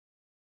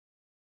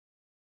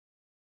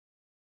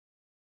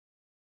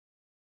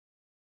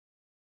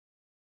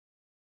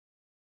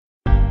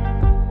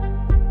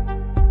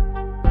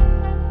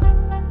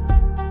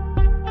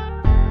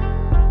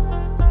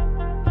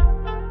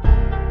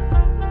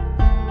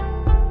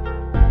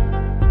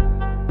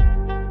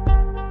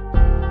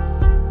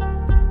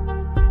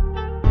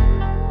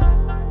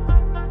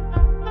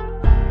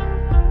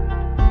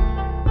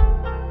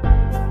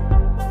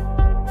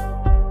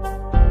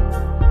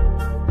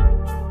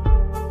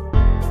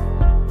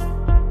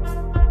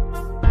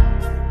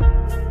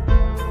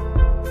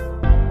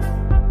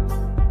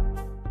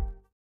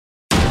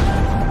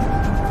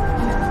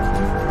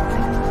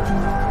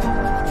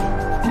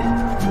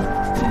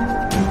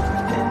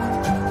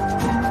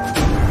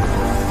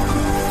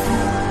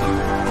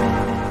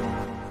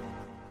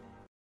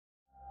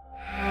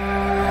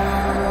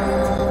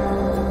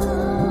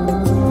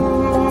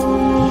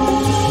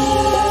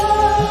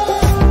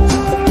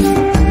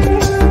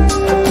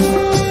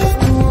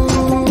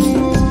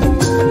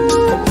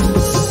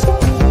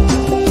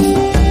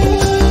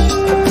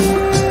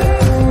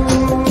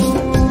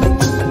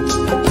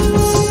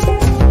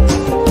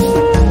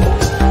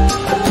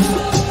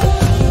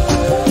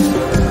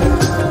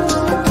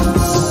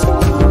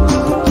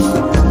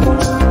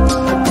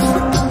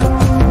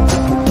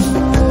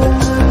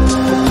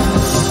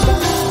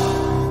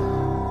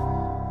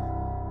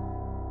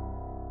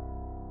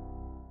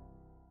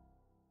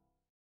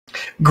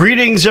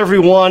Greetings,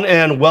 everyone,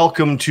 and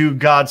welcome to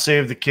God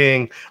Save the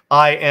King.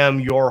 I am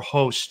your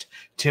host,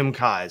 Tim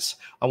Keyes.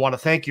 I want to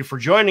thank you for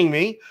joining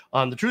me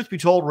on the Truth Be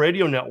Told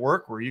Radio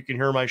Network, where you can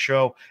hear my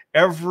show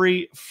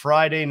every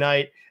Friday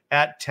night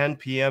at 10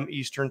 p.m.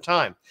 Eastern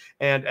Time.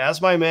 And as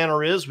my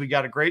manner is, we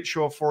got a great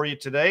show for you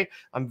today.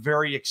 I'm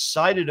very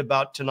excited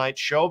about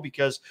tonight's show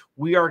because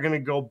we are going to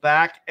go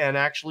back and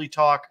actually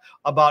talk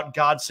about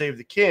God Save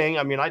the King.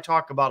 I mean, I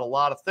talk about a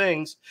lot of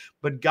things,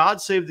 but God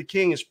Save the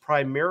King is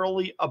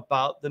primarily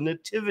about the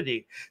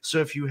nativity. So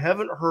if you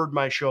haven't heard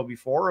my show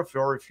before, if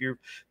you've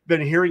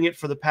been hearing it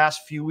for the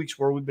past few weeks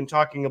where we've been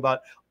talking about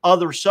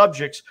other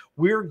subjects,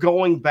 we're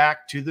going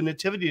back to the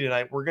nativity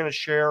tonight. We're going to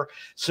share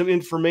some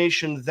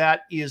information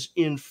that is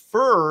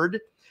inferred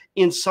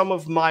in some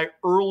of my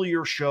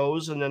earlier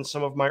shows and then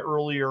some of my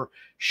earlier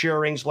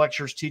sharings,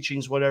 lectures,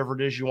 teachings, whatever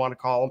it is you want to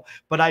call them,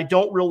 but I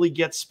don't really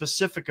get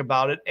specific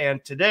about it.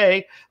 And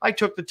today I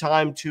took the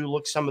time to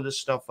look some of this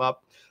stuff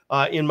up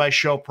in my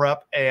show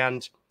prep,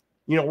 and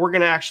we're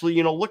going to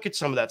actually, look at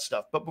some of that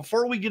stuff. But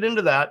before we get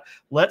into that,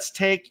 let's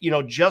take,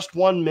 just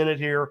 1 minute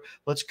here.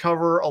 Let's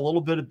cover a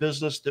little bit of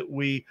business that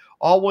we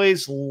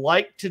always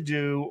like to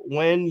do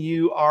when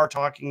you are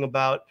talking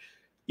about,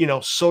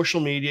 social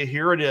media.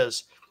 Here it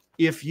is.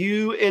 If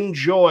you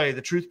enjoy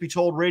the Truth Be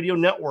Told Radio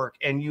Network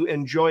and you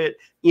enjoy it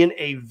in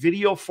a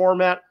video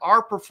format,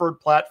 our preferred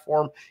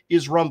platform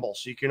is Rumble.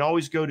 So you can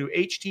always go to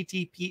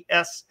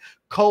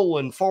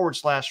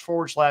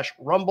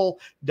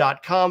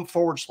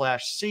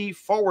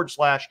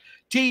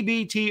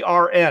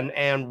https://rumble.com/c/TBTRN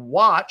and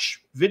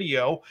watch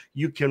video.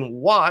 You can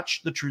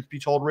watch the Truth Be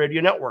Told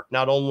Radio Network,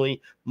 not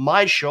only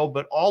my show,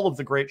 but all of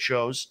the great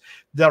shows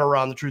that are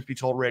on the Truth Be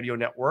Told Radio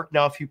Network.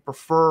 Now, if you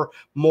prefer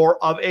more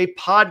of a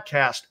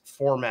podcast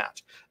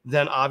format,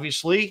 then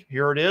obviously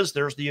here it is.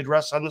 There's the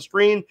address on the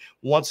screen.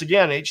 Once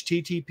again,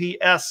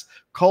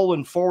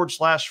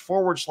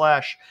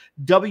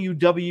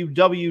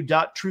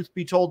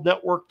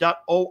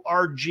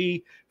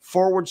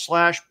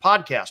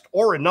 https://www.truthbetoldnetwork.org/podcast.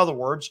 Or in other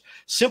words,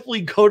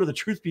 simply go to the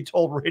Truth Be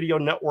Told Radio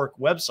Network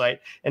website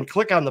and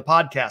click on the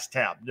podcast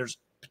tab. There's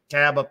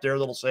tab up there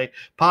that'll say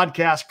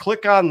podcast.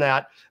 Click on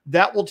that.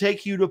 That will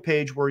take you to a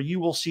page where you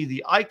will see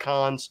the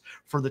icons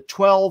for the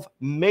 12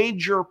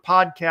 major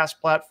podcast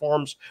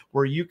platforms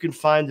where you can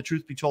find the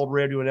Truth Be Told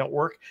Radio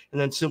Network,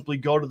 and then simply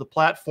go to the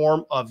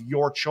platform of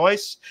your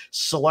choice,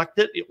 select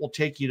it. It will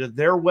take you to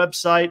their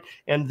website,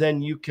 and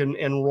then you can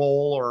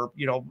enroll or,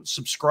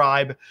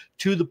 subscribe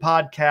to the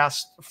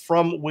podcast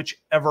from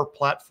whichever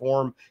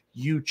platform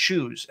you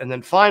choose. And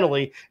then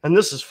finally, and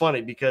this is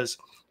funny because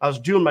I was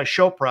doing my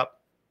show prep,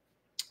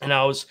 and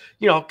I was,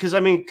 because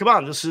come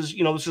on, this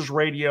is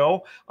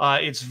radio,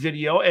 it's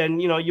video,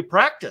 and you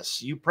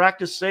practice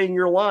saying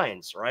your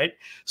lines, right?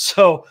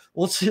 So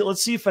let's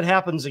see if it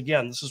happens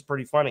again. This is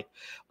pretty funny,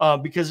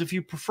 because if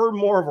you prefer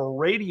more of a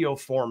radio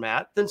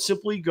format, then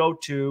simply go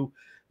to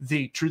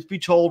the Truth Be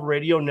Told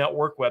Radio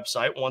Network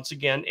website. Once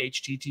again,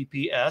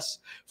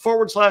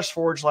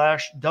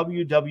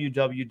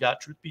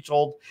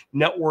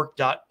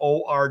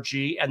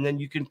 https://www.truthbetoldnetwork.org, and then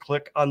you can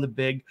click on the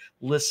big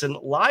Listen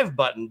Live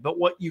button. But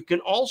what you can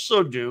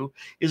also do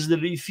is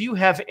that if you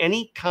have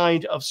any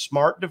kind of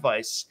smart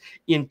device,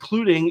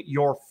 including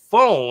your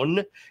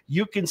phone,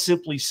 you can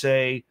simply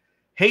say,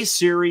 "Hey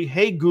Siri,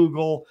 hey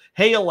Google,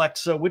 hey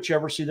Alexa,"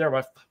 whichever. See there,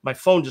 my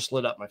phone just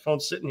lit up. My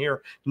phone's sitting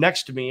here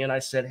next to me, and I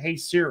said, "Hey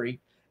Siri,"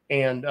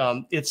 and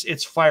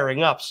it's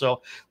firing up.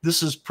 So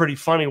this is pretty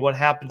funny what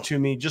happened to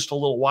me just a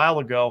little while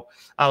ago.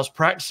 I was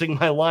practicing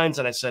my lines,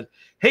 and I said,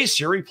 "Hey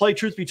Siri, play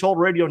Truth Be Told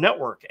Radio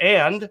Network,"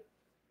 and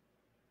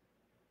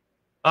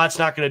it's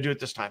not going to do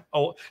it this time.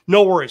 Oh,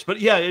 no worries. But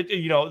yeah,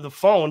 the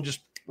phone just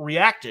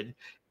reacted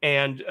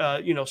and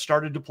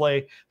started to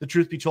play the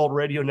Truth Be Told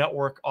Radio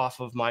Network off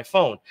of my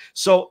phone.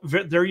 So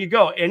there you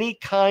go. Any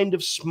kind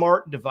of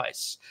smart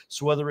device.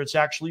 So whether it's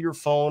actually your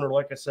phone, or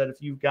like I said, if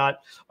you've got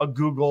a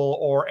Google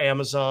or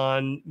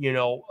Amazon,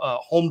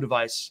 home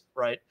device,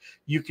 right,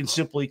 you can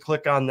simply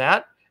click on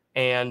that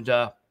and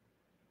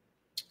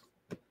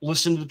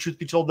listen to the Truth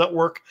Be Told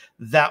Network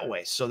that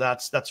way. So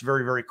that's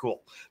very, very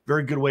cool.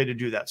 Very good way to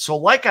do that. So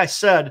like I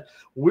said,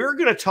 we're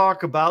going to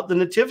talk about the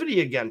nativity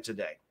again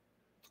today.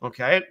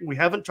 Okay, we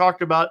haven't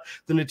talked about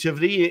the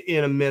nativity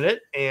in a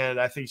minute, and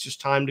I think it's just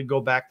time to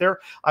go back there.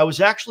 I was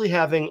actually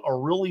having a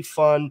really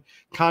fun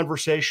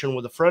conversation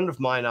with a friend of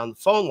mine on the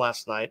phone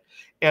last night,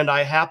 and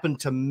I happened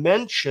to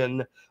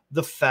mention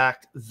the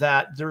fact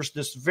that there's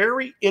this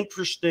very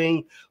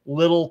interesting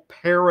little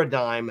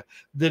paradigm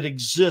that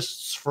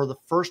exists for the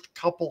first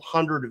couple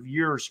hundred of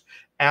years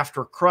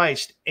after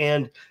Christ,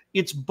 and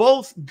it's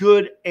both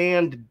good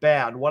and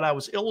bad. What I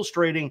was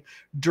illustrating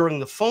during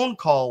the phone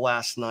call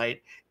last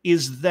night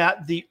is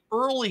that the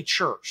early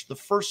church, the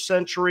first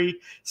century,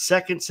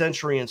 second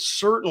century, and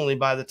certainly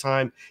by the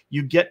time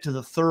you get to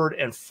the third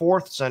and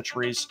fourth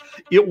centuries,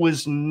 it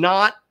was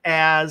not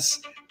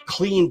as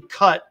clean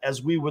cut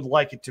as we would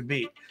like it to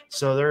be.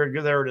 So there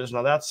it is.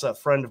 Now that's a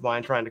friend of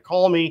mine trying to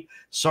call me.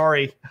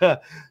 Sorry,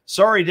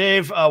 sorry,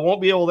 Dave.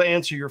 Won't be able to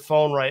answer the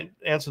phone right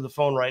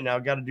now.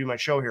 Got to do my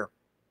show here.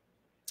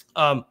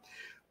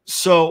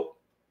 So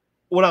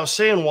what I was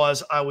saying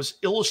was I was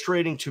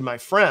illustrating to my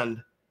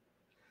friend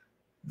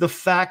the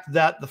fact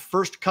that the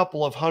first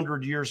couple of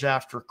 100 years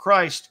after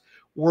Christ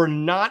were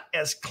not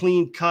as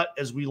clean cut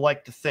as we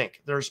like to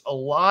think. There's a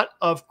lot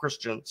of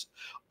Christians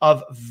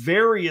of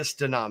various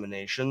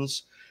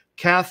denominations,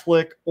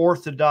 Catholic,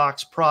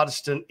 Orthodox,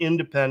 Protestant,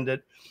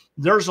 Independent.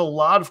 There's a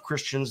lot of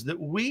Christians that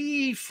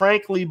we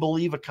frankly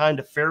believe a kind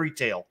of fairy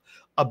tale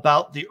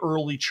about the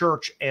early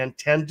church and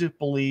tend to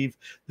believe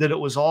that it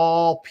was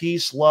all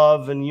peace,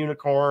 love, and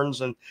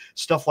unicorns and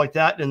stuff like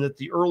that, and that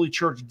the early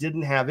church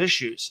didn't have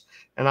issues.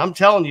 And I'm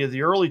telling you,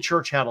 the early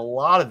church had a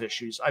lot of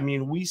issues. I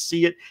mean, we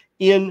see it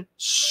in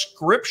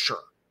Scripture.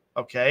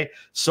 Okay,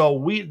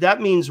 so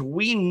that means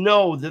we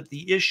know that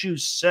the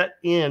issues set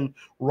in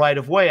right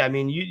of way. I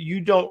mean, you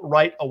don't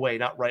right away,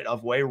 not right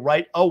of way,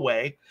 right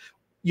away.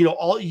 You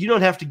know, you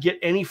don't have to get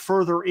any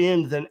further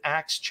in than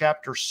Acts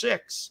chapter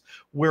 6,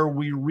 where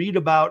we read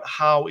about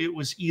how it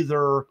was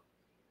either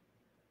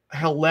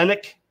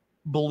Hellenic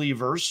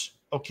believers,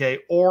 okay,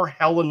 or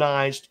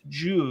Hellenized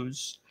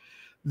Jews,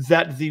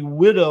 that the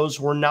widows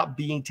were not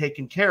being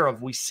taken care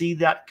of. We see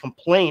that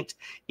complaint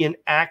in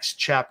Acts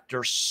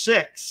chapter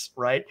 6,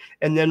 right?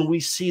 And then we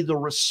see the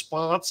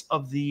response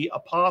of the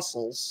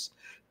apostles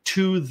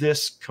to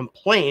this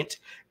complaint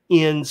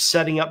in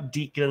setting up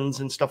deacons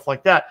and stuff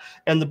like that.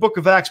 And the book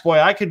of Acts, boy,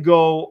 I could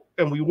go,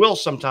 and we will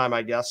sometime,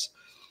 I guess,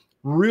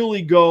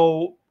 really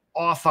go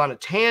off on a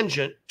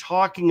tangent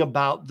talking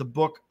about the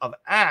book of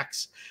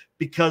Acts,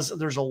 because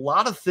there's a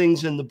lot of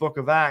things in the book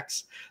of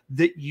Acts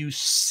that you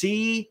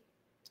see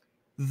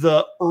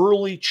the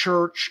early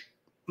church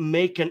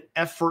make an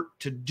effort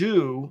to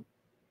do.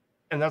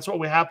 And that's what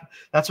we have.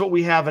 That's what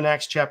we have in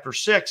Acts chapter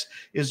 6,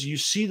 is you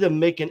see them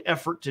make an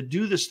effort to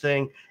do this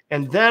thing,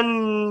 and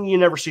then you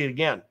never see it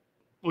again,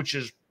 which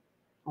is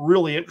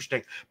really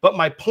interesting. But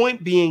my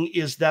point being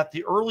is that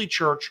the early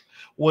church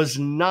was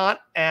not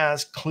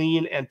as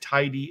clean and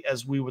tidy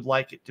as we would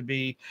like it to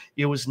be.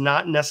 It was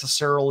not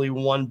necessarily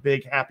one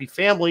big happy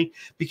family,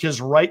 because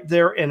right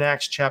there in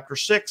Acts chapter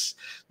 6,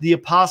 the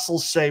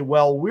apostles say,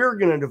 well, we're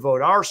going to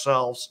devote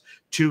ourselves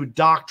to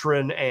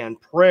doctrine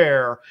and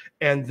prayer,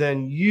 and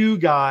then you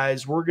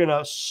guys, we're going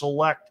to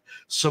select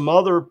some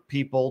other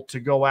people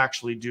to go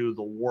actually do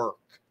the work.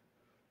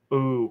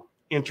 Ooh,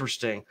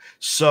 interesting.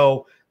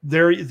 So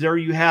there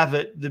you have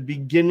it, the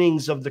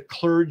beginnings of the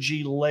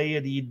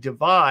clergy-laity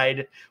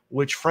divide,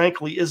 which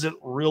frankly isn't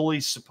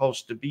really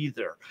supposed to be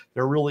there.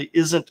 There really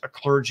isn't a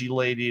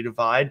clergy-laity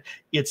divide.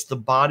 It's the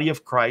body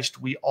of Christ.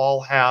 We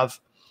all have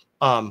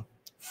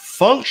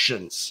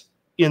functions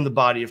in the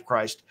body of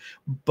Christ,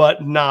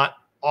 but not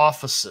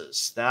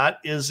offices. That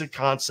is a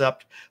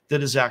concept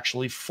that is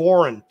actually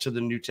foreign to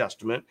the New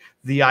Testament.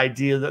 The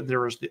idea that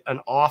there is an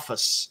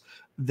office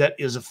that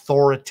is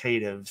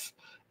authoritative,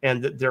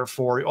 and that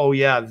therefore, oh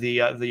yeah,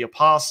 the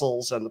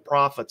apostles and the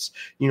prophets,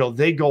 you know,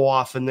 they go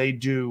off and they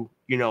do,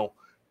 you know,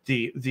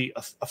 the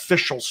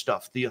official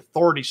stuff, the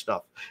authority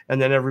stuff,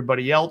 and then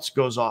everybody else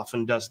goes off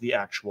and does the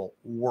actual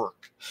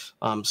work.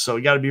 So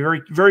you got to be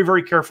very, very,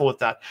 very careful with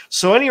that.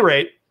 So at any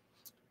rate,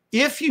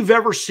 if you've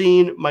ever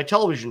seen my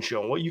television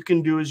show, what you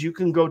can do is you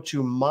can go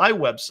to my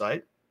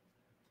website.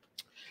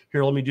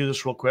 Here, let me do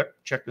this real quick.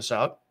 Check this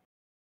out.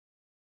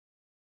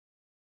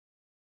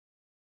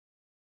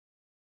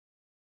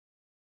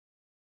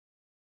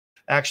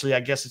 Actually, I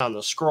guess it's on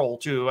the scroll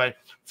too. I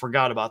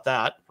forgot about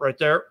that. Right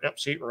there. Yep,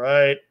 see,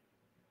 right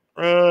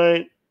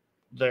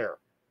there.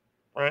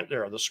 Right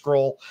there. The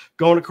scroll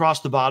going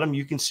across the bottom,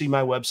 you can see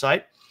my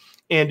website.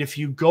 And if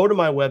you go to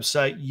my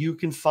website, you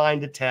can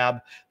find a tab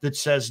that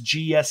says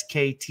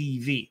GSK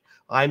TV.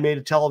 I made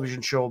a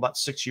television show about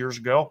 6 years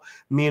ago.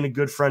 Me and a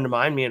good friend of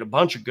mine, me and a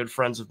bunch of good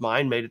friends of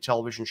mine made a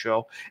television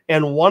show.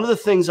 And one of the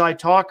things I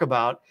talk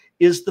about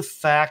is the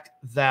fact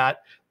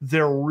that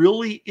there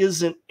really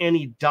isn't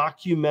any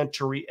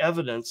documentary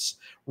evidence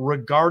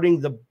regarding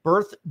the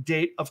birth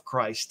date of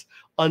Christ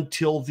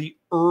until the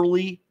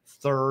early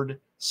 3rd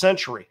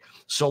century.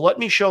 So let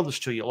me show this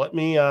to you. Let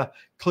me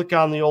click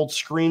on the old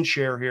screen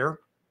share here.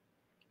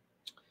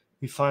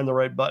 We find the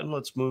right button.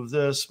 Let's move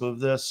this, move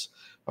this.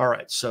 All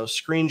right, so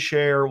screen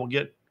share, we'll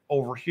get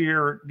over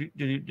here,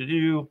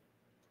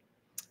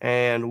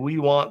 and we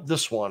want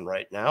this one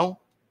right now.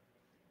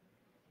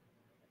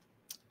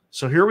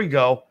 So here we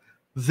go.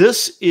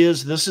 This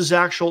is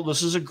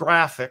a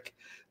graphic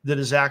that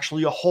is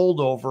actually a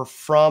holdover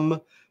from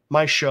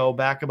my show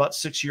back about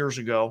 6 years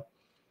ago.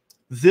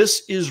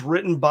 This is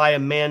written by a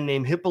man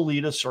named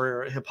Hippolytus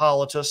or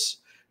Hippolytus.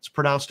 It's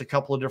pronounced a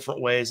couple of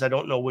different ways. I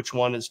don't know which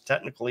one is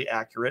technically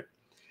accurate.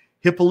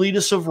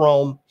 Hippolytus of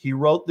Rome. He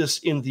wrote this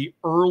in the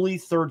early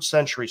 3rd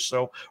century.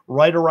 So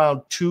right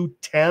around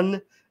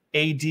 210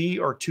 AD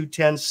or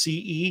 210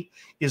 CE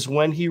is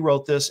when he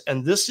wrote this.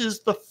 And this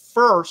is the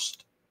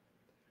first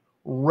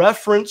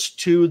reference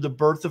to the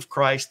birth of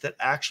Christ that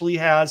actually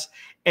has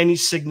any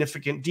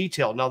significant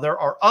detail. Now, there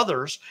are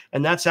others,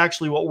 and that's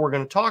actually what we're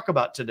going to talk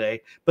about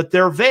today, but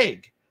they're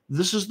vague.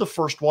 This is the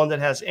first one that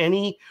has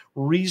any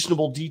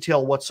reasonable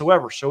detail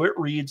whatsoever. So it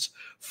reads,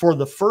 "For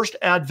the first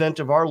advent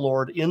of our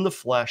Lord in the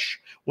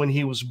flesh, when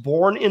he was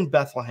born in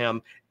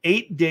Bethlehem,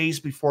 8 days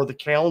before the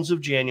calends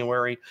of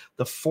January,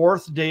 the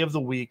 4th day of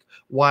the week,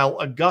 while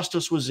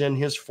Augustus was in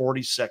his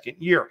 42nd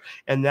year."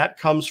 And that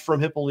comes from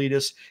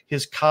Hippolytus,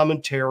 his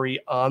commentary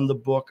on the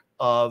book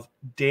of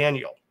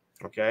Daniel.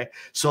 Okay,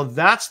 so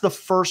that's the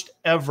first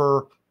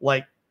ever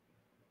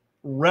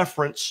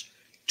reference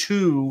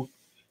to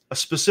a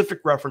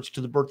specific reference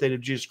to the birth date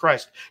of Jesus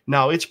Christ.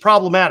 Now, it's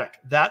problematic.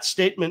 That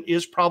statement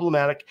is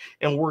problematic,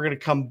 and we're going to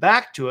come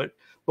back to it.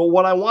 But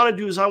what I want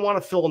to do is I want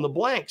to fill in the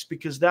blanks,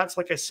 because that's,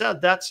 like I said,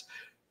 that's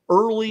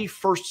early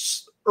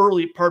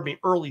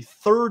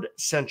 3rd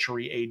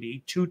century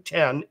AD,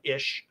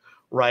 210-ish,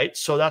 right?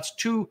 So that's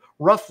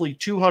roughly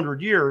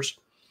 200 years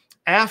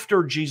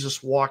after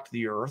Jesus walked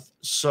the earth.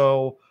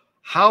 So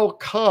how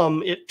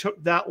come it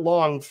took that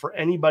long for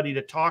anybody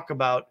to talk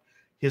about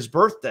his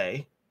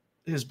birthday,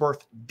 his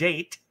birth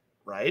date,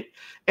 right?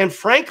 And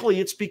frankly,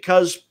 it's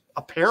because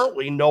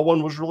apparently no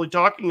one was really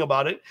talking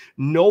about it.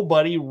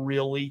 Nobody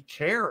really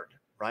cared,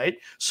 right?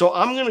 So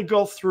I'm going to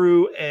go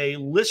through a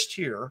list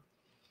here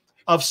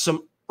of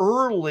some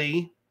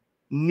early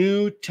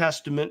New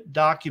Testament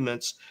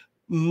documents,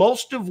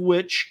 most of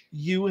which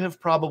you have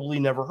probably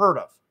never heard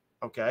of.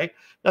 Okay,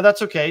 now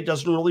that's okay. It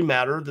doesn't really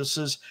matter. This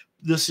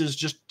is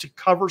just to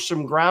cover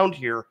some ground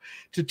here,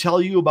 to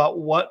tell you about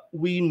what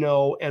we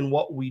know and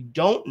what we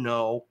don't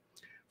know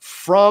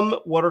from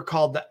what are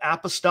called the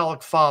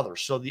apostolic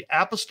fathers. So the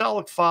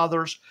apostolic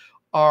fathers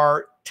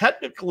are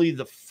technically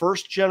the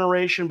first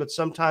generation, but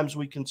sometimes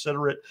we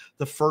consider it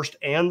the first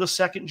and the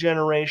second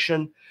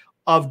generation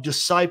of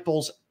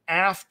disciples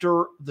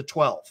after the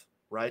 12,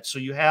 right? So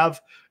you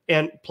have,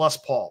 and plus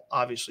Paul,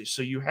 obviously.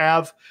 So you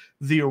have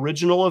the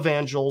original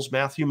evangels,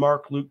 Matthew,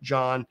 Mark, Luke,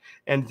 John,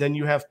 and then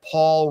you have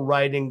Paul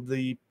writing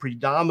the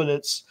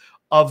predominance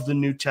of the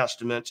New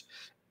Testament.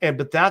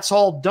 But that's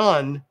all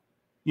done,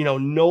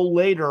 no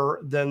later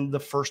than the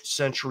 1st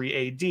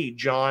century AD.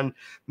 John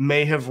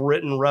may have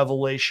written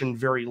Revelation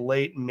very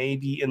late,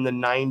 maybe in the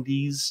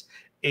 90s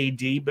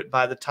AD, but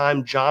by the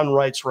time John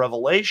writes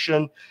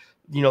Revelation,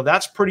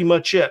 that's pretty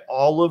much it.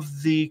 All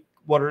of the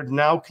what are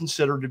now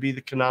considered to be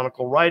the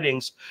canonical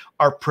writings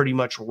are pretty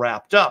much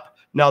wrapped up.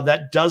 Now,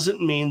 that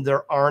doesn't mean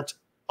there aren't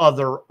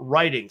other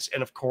writings.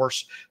 And of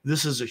course,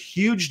 this is a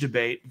huge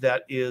debate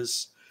that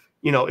is,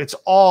 it's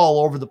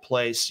all over the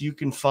place. You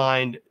can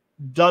find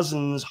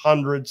dozens,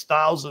 hundreds,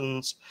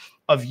 thousands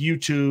of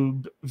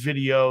YouTube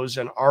videos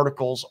and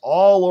articles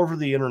all over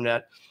the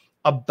internet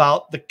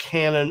about the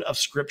canon of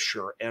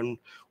Scripture and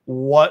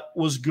what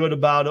was good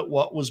about it,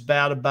 what was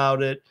bad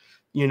about it.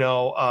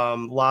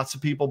 Lots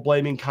of people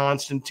blaming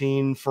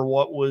Constantine for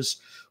what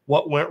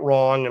went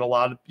wrong, and a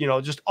lot of,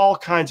 just all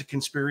kinds of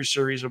conspiracy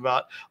theories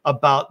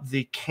about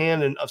the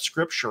canon of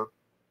Scripture.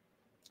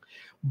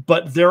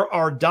 But there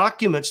are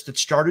documents that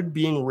started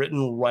being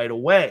written right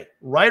away.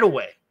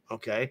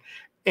 Okay.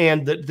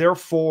 And that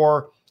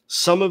therefore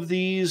some of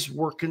these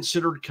were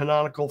considered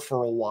canonical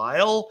for a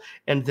while.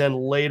 And then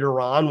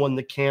later on, when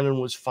the canon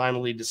was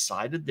finally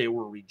decided, they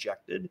were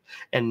rejected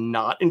and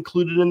not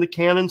included in the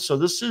canon. So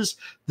this is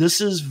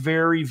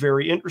very,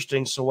 very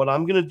interesting. So what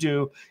I'm going to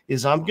do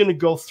is I'm going to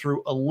go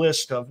through a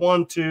list of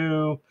 1,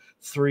 2,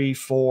 3,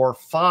 4,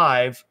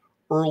 5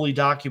 early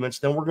documents.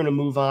 Then we're going to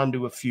move on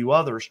to a few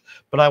others.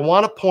 But I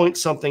want to point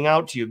something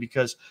out to you,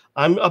 because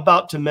I'm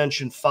about to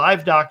mention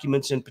 5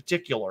 documents in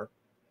particular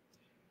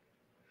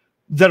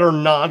that are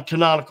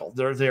non-canonical.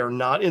 They are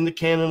not in the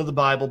canon of the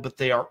Bible, but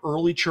they are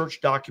early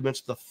church documents.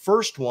 The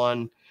first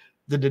one,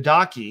 the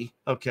Didache,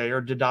 okay,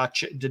 or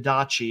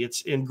Didache.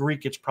 It's in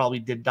Greek. It's probably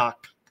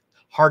Didache,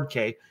 hard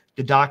K,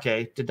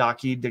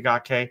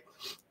 Didache,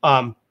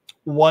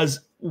 was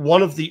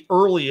one of the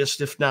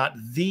earliest, if not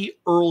the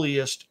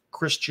earliest,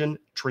 Christian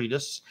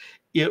treatise.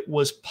 It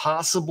was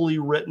possibly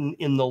written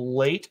in the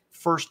late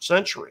 1st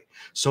century.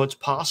 So it's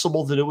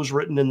possible that it was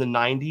written in the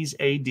 90s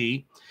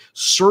AD.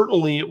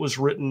 Certainly it was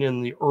written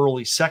in the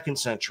early 2nd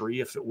century,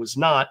 if it was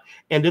not,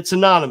 and it's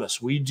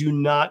anonymous. We do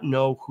not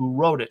know who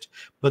wrote it,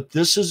 but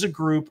this is a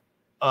group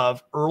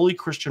of early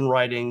Christian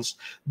writings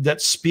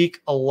that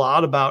speak a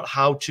lot about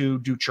how to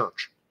do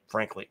church,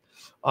 frankly.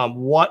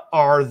 What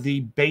are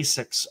the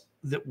basics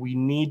that we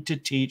need to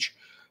teach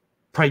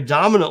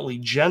predominantly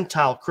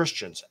Gentile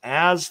Christians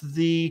as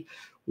the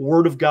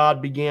word of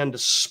God began to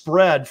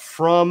spread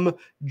from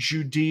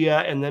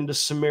Judea and then to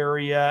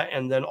Samaria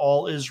and then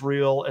all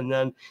Israel and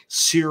then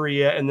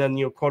Syria and then,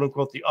 quote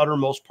unquote, the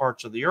uttermost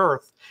parts of the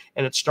earth.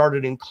 And it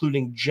started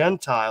including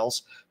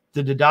Gentiles.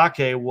 The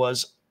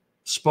Didache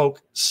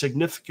spoke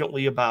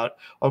significantly about,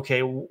 okay,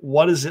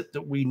 what is it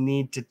that we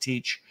need to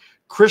teach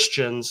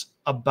Christians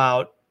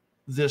about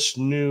this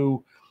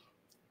new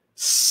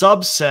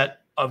subset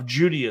of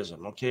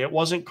Judaism? Okay, it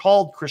wasn't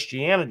called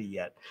Christianity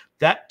yet.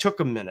 That took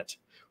a minute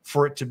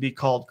for it to be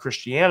called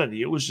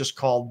Christianity. It was just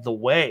called the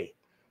way,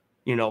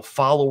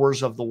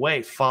 followers of the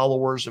way,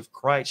 followers of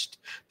Christ,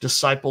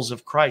 disciples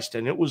of Christ.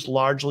 And it was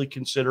largely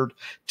considered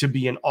to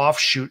be an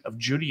offshoot of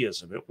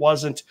Judaism. It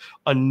wasn't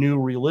a new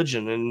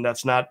religion, and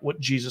that's not what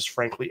Jesus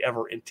frankly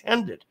ever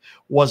intended,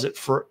 was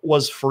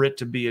for it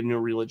to be a new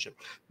religion.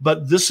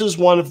 But this is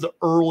one of the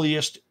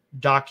earliest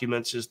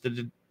documents, is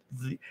the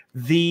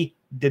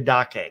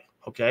Didache,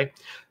 okay?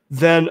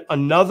 Then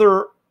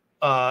another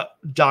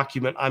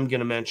document I'm going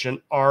to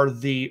mention are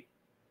the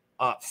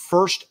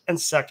first and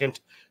second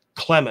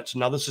Clement.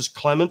 Now, this is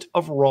Clement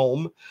of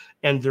Rome,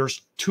 and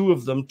there's two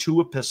of them, two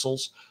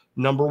epistles,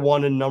 number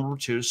 1 and number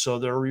 2. So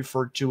they're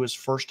referred to as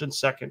first and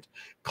second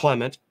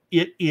Clement.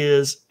 It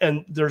is,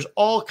 and there's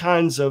all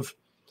kinds of,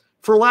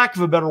 for lack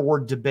of a better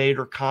word, debate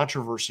or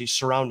controversy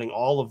surrounding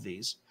all of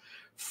these.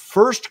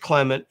 First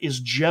Clement is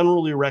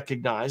generally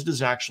recognized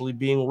as actually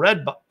being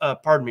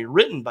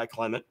written by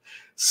Clement.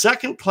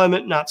 Second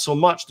Clement, not so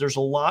much. There's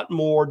a lot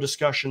more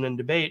discussion and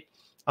debate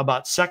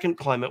about Second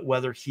Clement,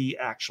 whether he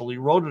actually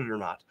wrote it or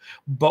not.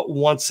 But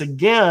once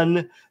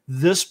again,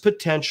 First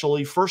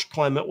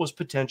Clement was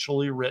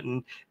potentially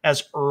written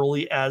as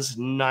early as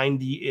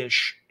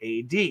 90-ish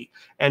AD.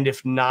 And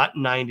if not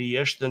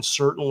 90-ish, then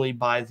certainly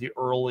by the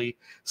early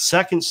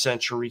 2nd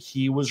century,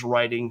 he was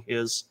writing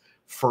his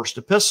first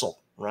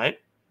epistle, right?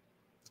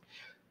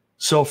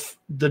 So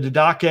the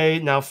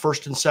Didache, now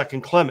first and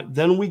second Clement.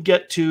 Then we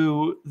get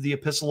to the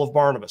Epistle of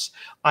Barnabas.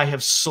 I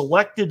have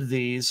selected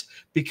these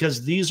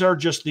because these are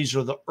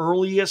the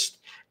earliest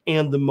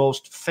and the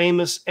most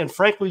famous, and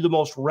frankly the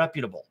most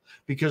reputable,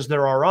 because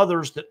there are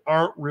others that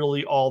aren't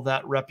really all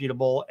that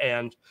reputable,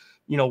 and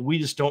we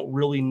just don't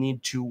really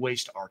need to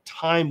waste our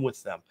time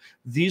with them.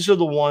 These are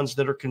the ones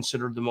that are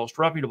considered the most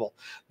reputable.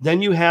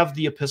 Then you have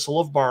the Epistle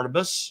of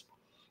Barnabas,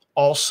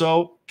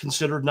 also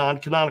considered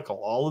non-canonical.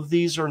 All of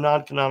these are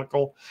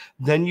non-canonical.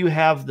 Then you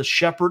have the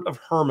Shepherd of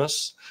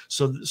Hermas.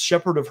 So the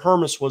Shepherd of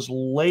Hermas was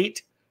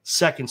late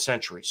 2nd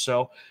century.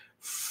 So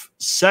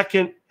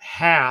second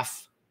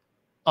half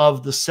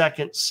of the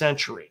 2nd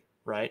century,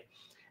 right?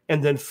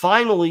 And then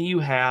finally you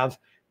have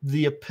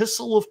the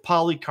Epistle of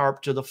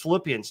Polycarp to the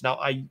Philippians. Now,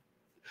 I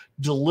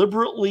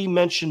deliberately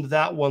mentioned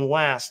that one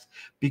last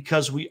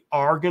because we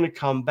are going to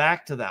come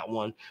back to that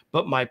one.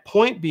 But my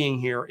point being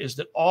here is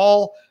that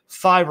all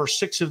 5 or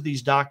 6 of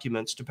these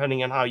documents,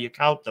 depending on how you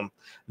count them,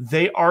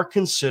 they are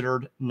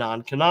considered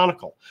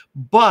non-canonical.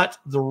 But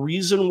the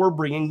reason we're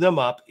bringing them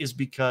up is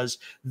because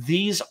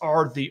these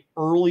are the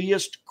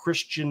earliest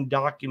Christian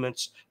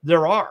documents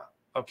there are.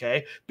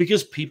 Okay,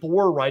 because people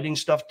were writing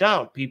stuff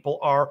down. People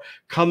are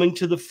coming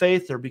to the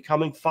faith. They're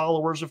becoming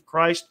followers of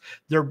Christ.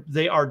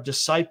 They are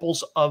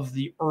disciples of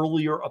the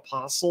earlier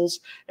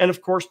apostles. And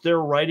of course, they're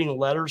writing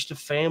letters to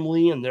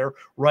family, and they're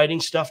writing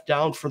stuff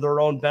down for their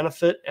own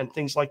benefit and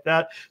things like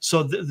that.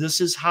 So this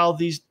is how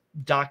these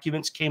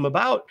documents came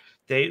about.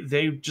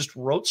 They just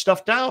wrote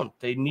stuff down.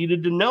 They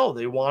needed to know.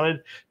 They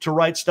wanted to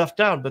write stuff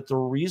down. But the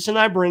reason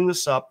I bring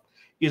this up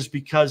is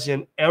because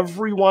in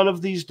every one of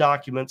these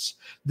documents,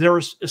 there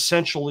is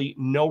essentially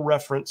no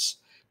reference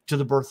to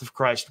the birth of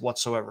Christ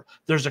whatsoever.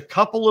 There's a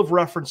couple of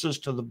references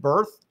to the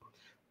birth,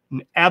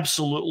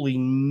 absolutely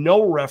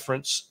no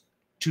reference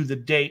to the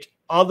date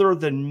other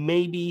than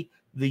maybe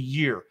the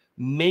year,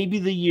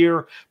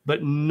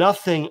 but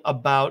nothing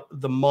about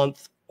the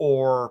month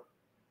or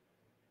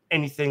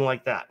anything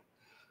like that.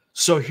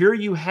 So here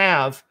you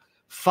have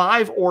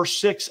 5 or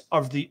 6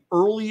 of the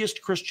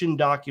earliest Christian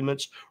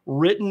documents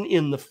written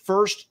in the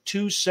first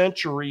 2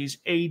 centuries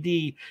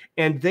AD,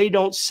 and they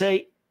don't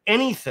say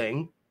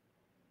anything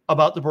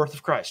about the birth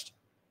of Christ.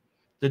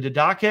 The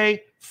Didache,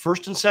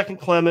 first and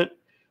second Clement,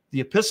 the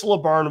Epistle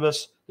of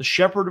Barnabas, the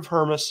Shepherd of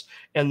Hermas,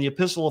 and the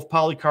Epistle of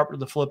Polycarp to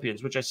the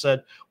Philippians, which I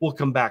said we'll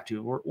come back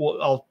to.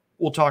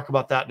 We'll talk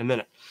about that in a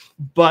minute.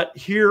 But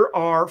here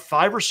are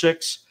 5 or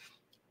 6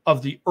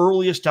 of the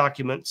earliest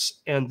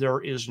documents, and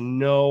there is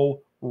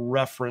no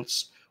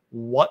reference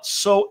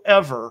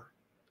whatsoever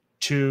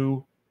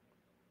to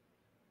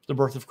the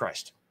birth of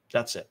Christ.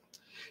 That's it.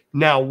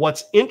 Now,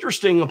 what's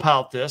interesting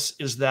about this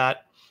is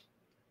that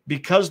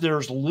because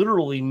there's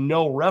literally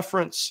no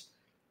reference,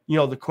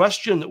 the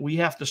question that we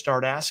have to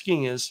start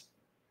asking is,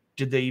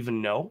 did they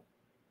even know?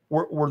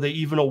 Were they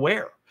even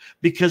aware?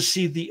 Because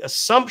see, the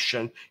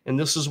assumption, and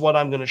this is what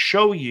I'm going to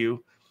show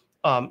you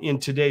in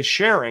today's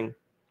sharing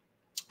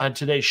on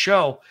today's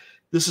show,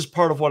 this is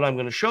part of what I'm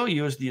going to show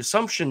you, is the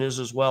assumption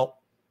is well,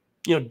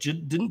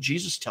 didn't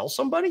Jesus tell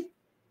somebody?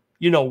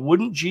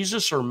 Wouldn't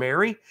Jesus or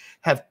Mary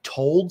have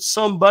told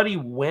somebody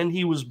when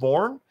he was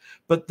born?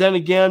 But then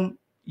again,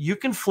 you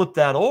can flip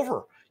that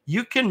over.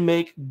 You can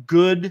make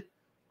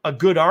a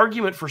good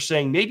argument for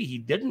saying maybe he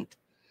didn't.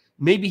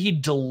 Maybe he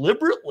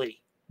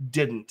deliberately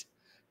didn't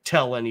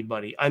tell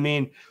anybody. I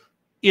mean,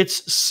 in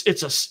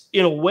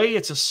a way,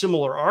 it's a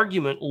similar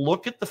argument.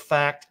 Look at the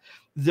fact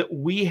that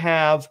we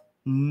have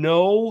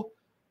no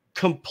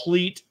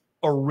complete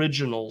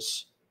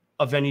originals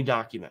of any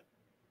document.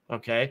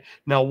 Okay.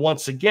 Now,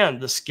 once again,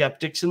 the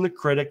skeptics and the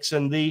critics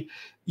and the,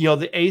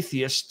 the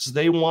atheists,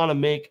 they want to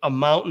make a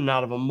mountain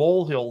out of a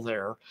molehill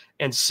there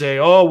and say,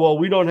 oh, well,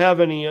 we don't have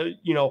any,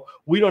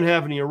 we don't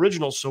have any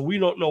originals, so we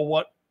don't know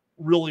what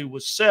really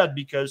was said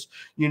because,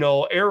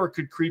 error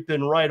could creep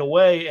in right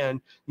away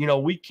and,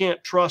 we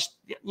can't trust,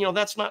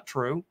 that's not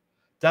true.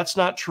 That's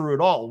not true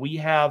at all. We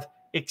have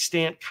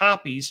extant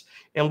copies,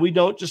 and we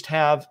don't just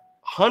have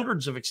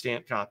hundreds of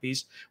extant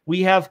copies.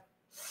 We have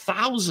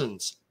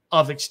thousands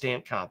of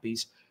extant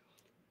copies,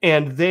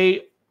 and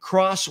they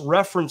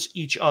cross-reference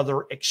each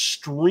other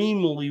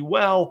extremely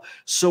well.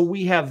 So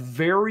we have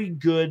very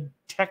good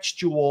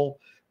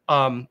textual,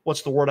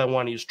 what's the word I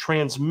want to use,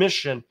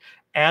 transmission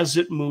as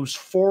it moves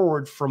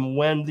forward from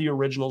when the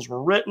originals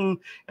were written,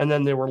 and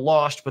then they were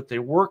lost, but they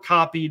were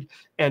copied.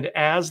 And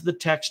as the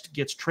text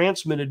gets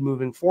transmitted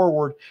moving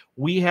forward,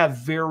 we have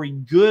very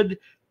good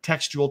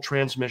textual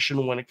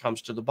transmission when it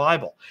comes to the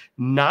Bible.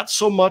 Not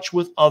so much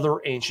with other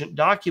ancient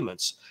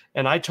documents.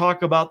 And I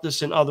talk about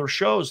this in other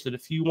shows, that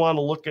if you want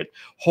to look at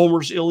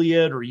Homer's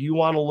Iliad, or you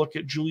want to look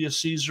at Julius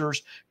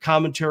Caesar's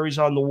commentaries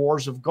on the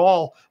Wars of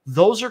Gaul,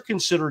 those are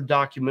considered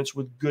documents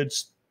with good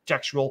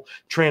textual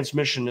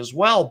transmission as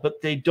well,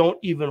 but they don't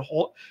even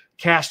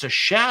cast a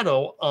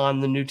shadow on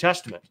the New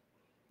Testament.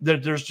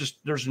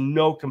 There's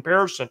no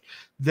comparison.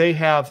 They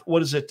have,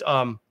 what is it?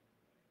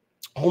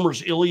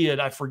 Homer's Iliad,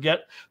 I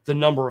forget the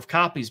number of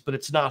copies, but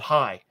it's not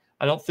high.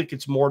 I don't think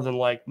it's more than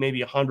like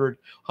maybe 100,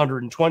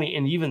 120,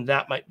 and even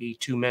that might be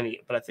too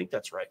many, but I think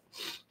that's right.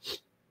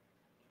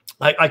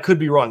 I could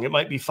be wrong. It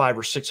might be 500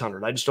 or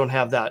 600. I just don't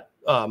have that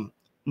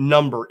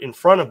number in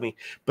front of me,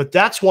 but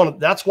that's one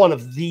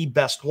of the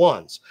best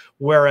ones.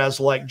 Whereas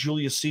like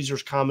Julius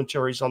Caesar's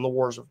commentaries on the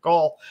Wars of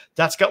Gaul,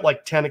 that's got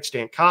like 10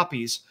 extant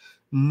copies,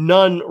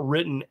 none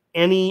written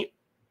any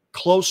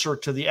closer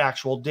to the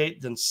actual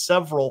date than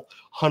several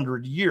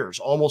hundred years.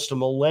 Almost a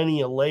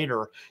millennia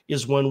later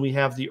is when we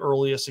have the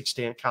earliest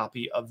extant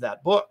copy of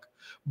that book.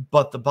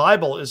 But the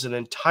Bible is an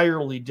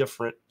entirely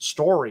different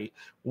story.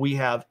 We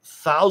have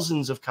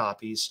thousands of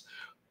copies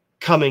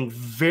coming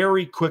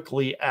very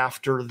quickly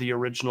after the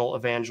original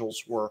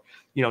evangels were,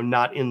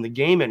 not in the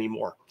game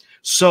anymore.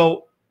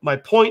 So my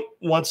point,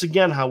 once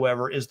again,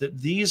 however, is that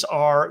these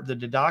are the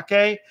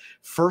Didache,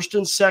 1st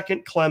and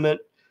 2nd Clement,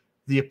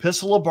 the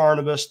Epistle of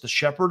Barnabas, the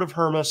Shepherd of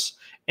Hermas,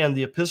 and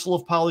the Epistle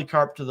of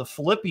Polycarp to the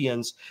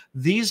Philippians.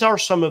 These are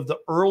some of the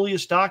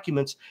earliest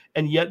documents,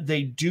 and yet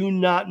they do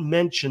not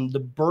mention the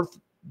birth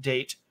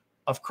date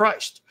of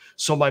Christ.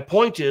 So my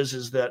point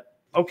is that,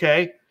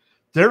 okay,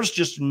 there's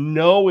just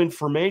no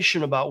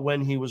information about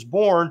when he was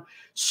born.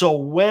 So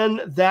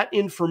when that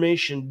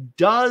information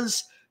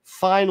does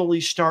finally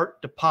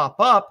start to pop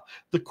up,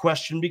 the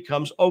question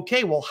becomes,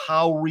 okay, well,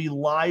 how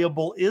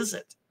reliable is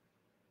it?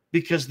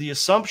 Because the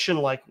assumption,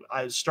 like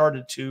I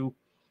started to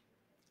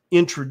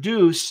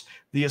introduce,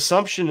 the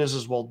assumption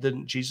is well,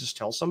 didn't Jesus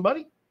tell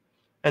somebody?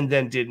 And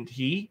then didn't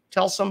he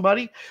tell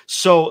somebody?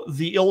 So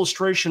the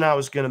illustration I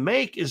was going to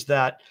make is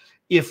that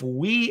if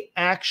we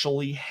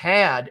actually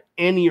had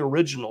any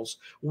originals,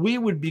 we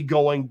would be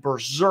going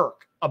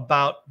berserk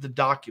about the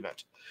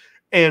document.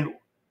 And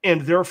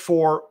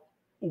therefore,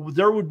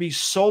 there would be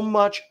so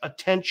much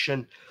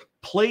attention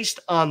placed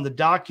on the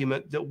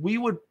document that we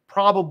would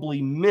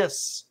probably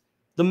miss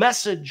the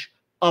message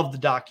of the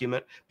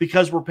document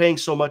because we're paying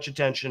so much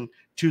attention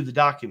to the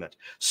document.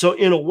 So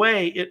in a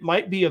way, it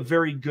might be a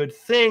very good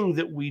thing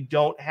that we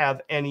don't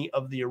have any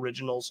of the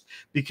originals,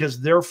 because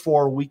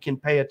therefore we can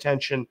pay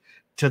attention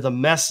to the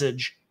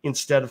message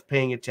instead of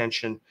paying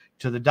attention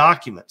to the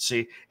document.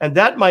 See, and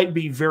that might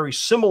be very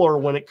similar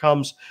when it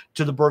comes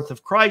to the birth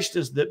of Christ,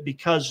 is that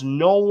because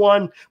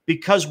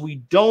we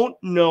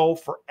don't know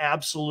for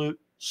absolute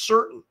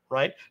certain,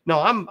 right?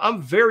 Now,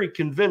 I'm very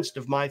convinced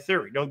of my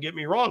theory, don't get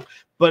me wrong,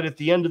 but at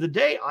the end of the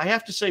day, I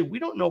have to say we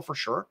don't know for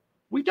sure.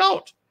 We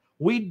don't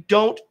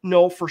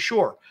know for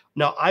sure.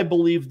 Now, I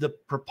believe the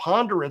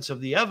preponderance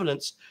of the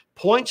evidence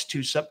points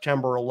to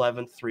September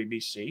 11th, 3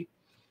 BC.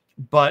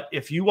 But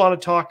if you want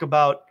to talk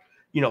about,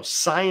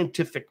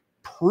 scientific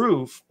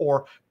proof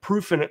or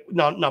proof in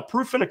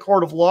a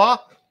court of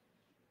law,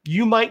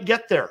 you might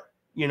get there.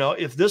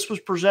 If this was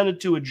presented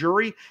to a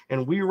jury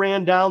and we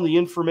ran down the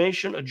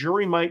information, a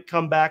jury might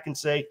come back and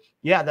say,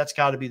 yeah, that's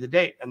got to be the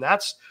date. And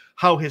that's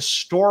how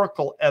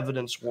historical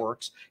evidence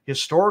works.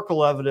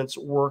 Historical evidence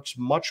works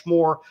much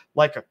more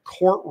like a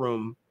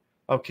courtroom,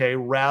 okay,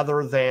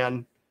 rather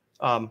than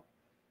a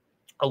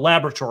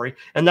laboratory.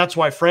 And that's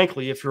why,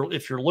 frankly, if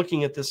you're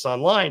looking at this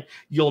online,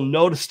 you'll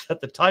notice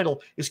that the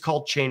title is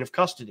called Chain of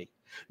Custody.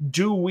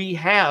 Do we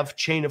have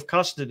chain of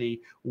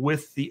custody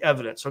with the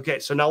evidence? Okay,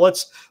 so now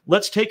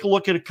let's take a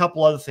look at a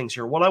couple other things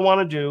here. What I want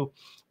to do,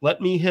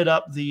 let me hit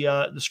up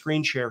the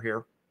screen share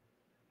here,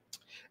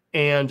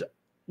 and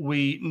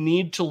we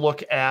need to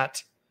look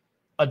at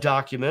a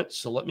document.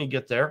 So let me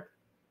get there.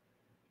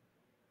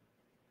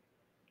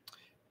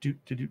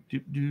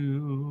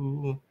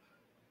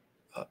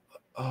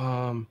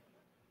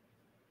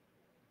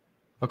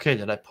 Okay,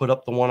 did I put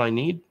up the one I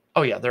need?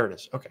 Oh yeah, there it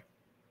is. Okay.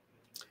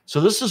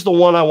 So this is the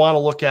one I want to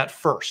look at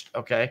first,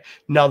 okay?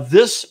 Now,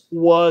 this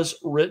was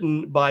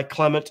written by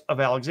Clement of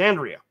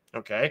Alexandria,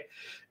 okay?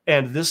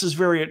 And this is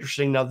very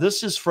interesting. Now,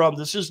 this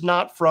is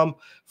not from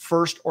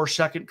first or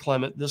second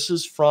Clement. This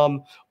is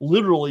from,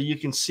 literally, you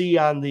can see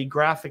on the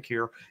graphic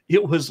here,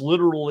 it was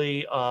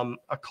literally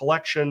a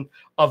collection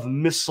of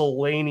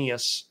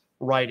miscellaneous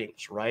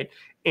writings, right?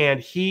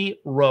 And he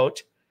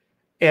wrote,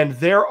 and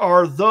there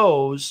are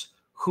those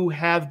who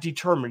have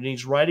determined,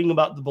 he's writing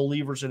about the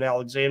believers in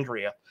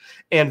Alexandria,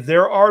 and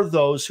there are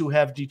those who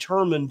have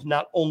determined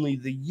not only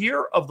the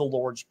year of the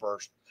Lord's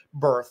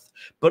birth,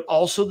 but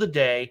also the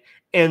day,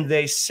 and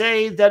they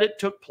say that it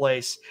took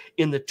place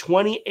in the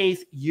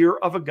 28th year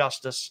of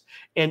Augustus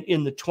and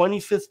in the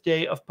 25th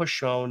day of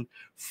Pashon.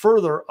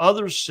 Further,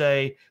 others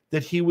say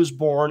that he was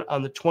born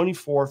on the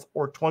 24th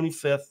or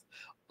 25th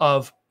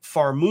of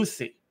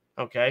Pharmuthi.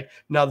 Okay,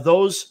 now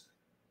those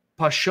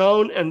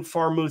Pashon and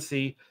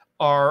Pharmuthi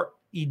are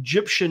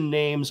Egyptian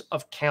names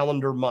of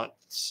calendar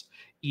months.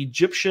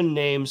 Egyptian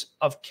names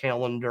of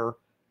calendar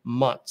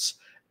months.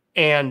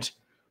 And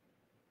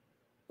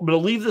I'm going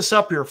to leave this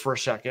up here for a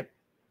second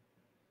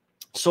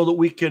so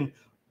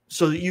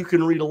that you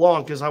can read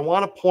along, because I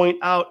want to point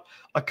out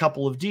a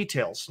couple of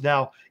details.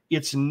 Now,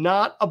 it's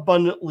not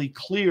abundantly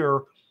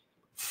clear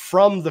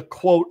from the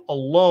quote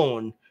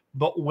alone,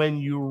 but when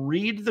you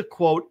read the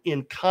quote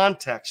in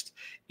context,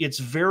 it's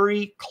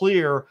very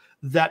clear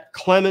that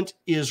Clement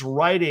is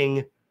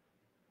writing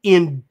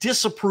in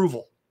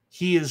disapproval.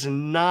 He is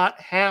not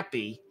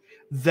happy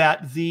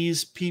that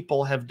these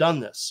people have done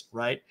this,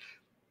 right?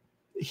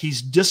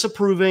 He's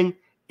disapproving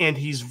and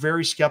he's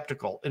very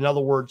skeptical. In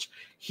other words,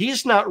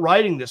 he's not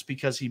writing this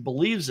because he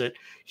believes it.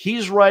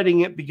 He's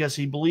writing it because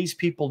he believes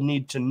people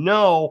need to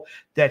know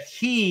that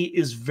he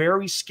is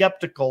very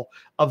skeptical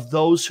of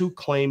those who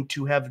claim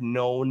to have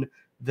known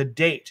the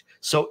date.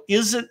 So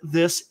isn't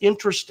this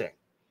interesting?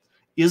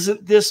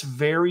 Isn't this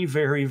very,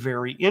 very,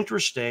 very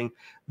interesting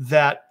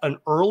that an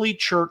early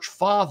church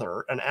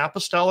father, an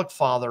apostolic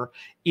father,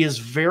 is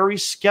very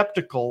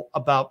skeptical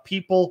about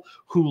people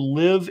who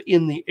live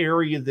in the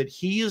area that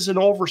he is an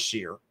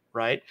overseer,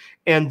 right?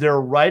 And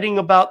they're writing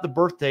about the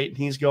birth date,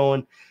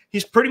 and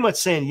he's pretty much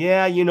saying,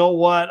 yeah, you know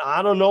what?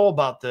 I don't know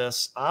about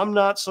this. I'm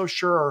not so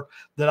sure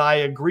that I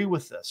agree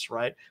with this,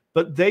 right?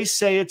 But they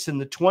say it's in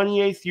the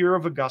 28th year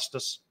of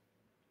Augustus,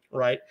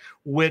 right?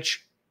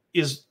 Which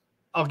is,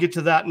 I'll get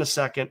to that in a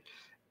second.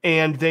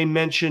 And they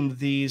mentioned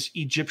these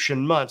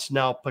Egyptian months.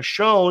 Now,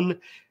 Pashon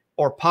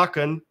or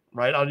Pakan,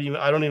 right?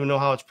 I don't even know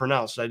how it's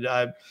pronounced.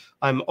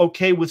 I'm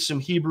okay with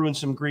some Hebrew and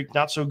some Greek,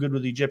 not so good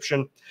with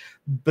Egyptian.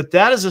 But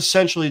that is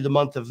essentially the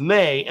month of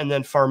May. And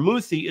then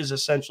Pharmuthi is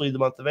essentially the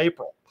month of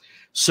April.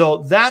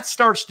 So that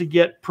starts to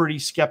get pretty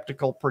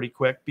skeptical pretty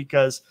quick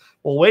because,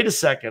 well, wait a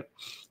second.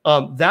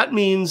 That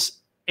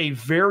means a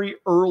very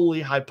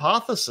early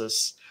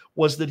hypothesis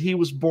was that he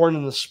was born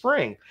in the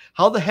spring.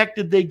 How the heck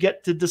did they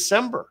get to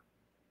December?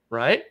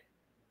 Right?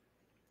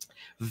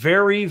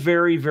 Very,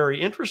 very,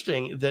 very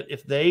interesting that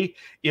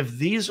if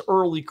these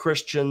early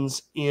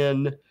Christians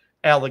in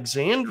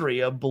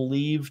Alexandria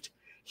believed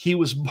he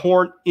was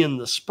born in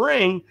the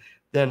spring,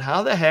 then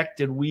how the heck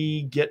did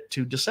we get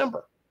to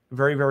December?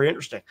 Very, very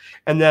interesting.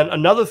 And then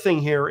another thing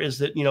here is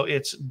that,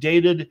 it's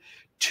dated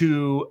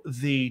to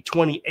the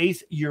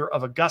 28th year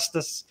of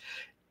Augustus.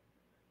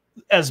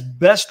 As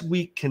best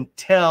we can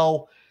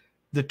tell,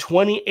 the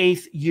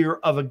 28th year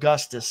of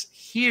Augustus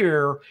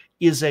here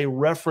is a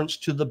reference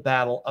to the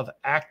Battle of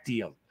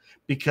Actium,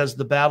 because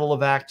the Battle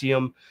of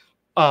Actium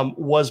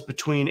was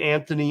between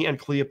Antony and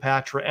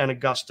Cleopatra and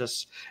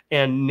Augustus,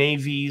 and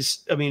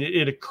navies. I mean,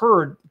 it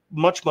occurred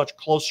much, much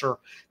closer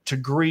to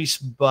Greece,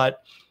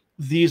 but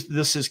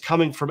this is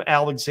coming from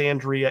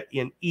Alexandria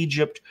in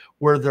Egypt,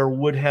 where there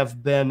would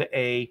have been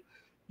a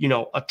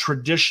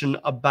tradition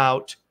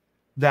about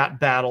that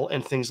battle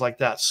and things like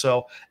that.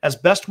 So as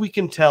best we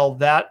can tell,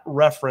 that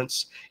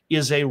reference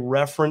is a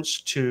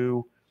reference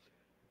to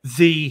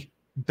the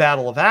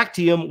Battle of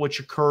Actium, which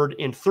occurred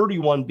in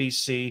 31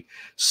 BC.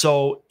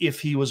 So if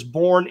he was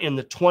born in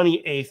the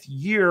 28th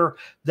year,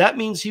 that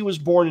means he was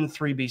born in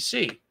 3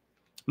 BC.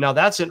 Now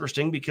that's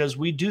interesting because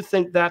we do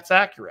think that's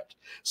accurate.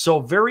 So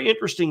very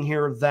interesting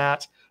here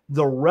that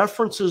the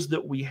references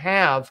that we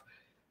have,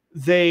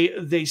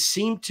 they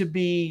seem to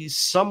be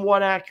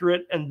somewhat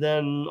accurate and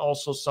then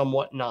also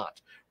somewhat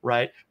not,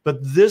 right? But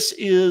this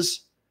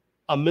is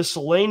a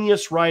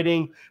miscellaneous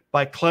writing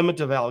by Clement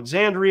of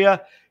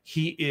Alexandria.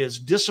 He is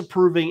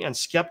disapproving and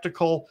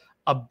skeptical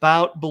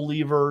about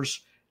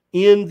believers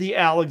in the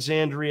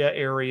Alexandria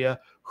area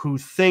who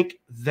think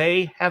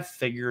they have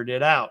figured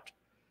it out.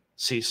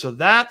 See, so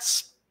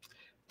that's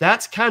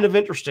kind of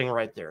interesting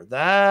right there.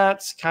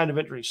 That's kind of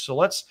interesting. So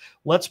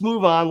let's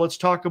move on. Let's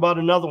talk about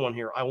another one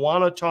here. I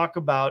want to talk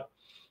about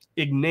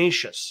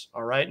Ignatius.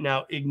 All right.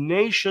 Now,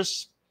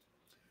 Ignatius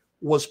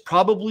was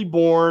probably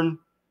born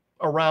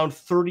around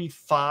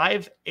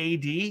 35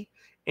 AD,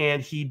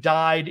 and he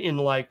died in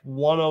like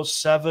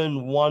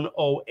 107,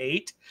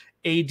 108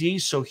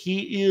 AD. So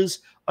he is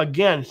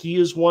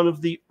one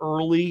of the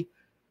early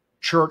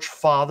church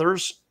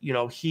fathers. You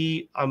know,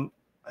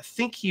 I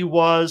think he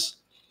was,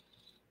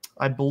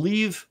 I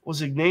believe,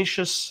 was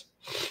Ignatius.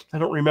 I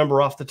don't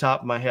remember off the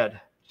top of my head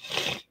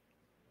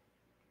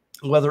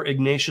whether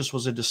Ignatius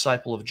was a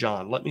disciple of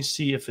John. Let me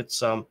see if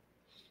it's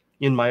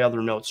in my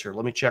other notes here.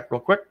 Let me check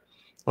real quick.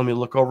 Let me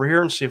look over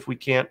here and see if we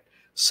can't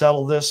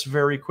settle this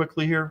very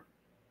quickly here.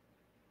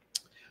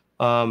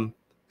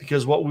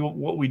 Because what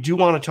we do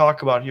want to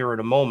talk about here in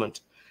a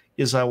moment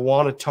is I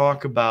want to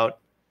talk about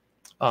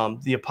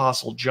the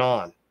Apostle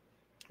John.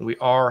 We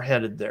are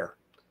headed there.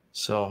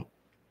 So,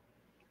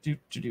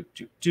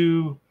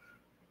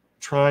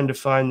 trying to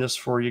find this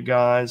for you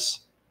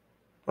guys.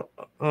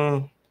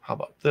 How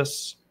about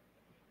this?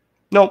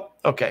 Nope.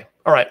 Okay.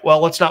 All right. Well,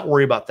 let's not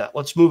worry about that.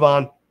 Let's move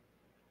on.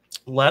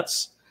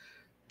 Let's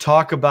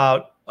talk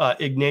about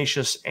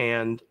Ignatius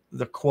and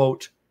the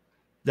quote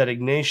that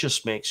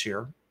Ignatius makes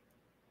here,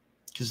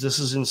 because this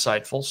is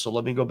insightful. So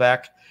let me go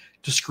back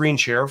to screen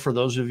share for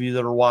those of you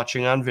that are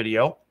watching on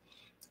video,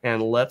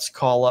 and let's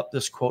call up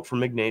this quote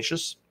from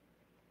Ignatius.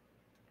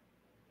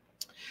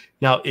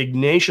 Now,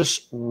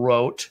 Ignatius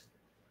wrote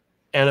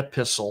an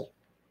epistle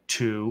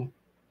to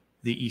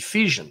the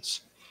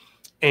Ephesians,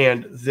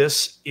 and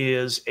this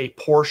is a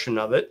portion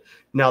of it.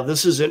 Now,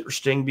 this is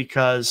interesting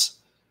because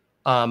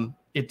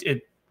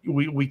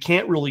we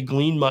can't really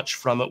glean much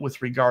from it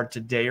with regard to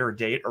day or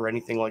date or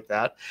anything like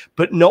that.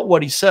 But note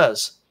what he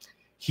says.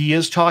 He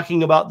is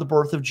talking about the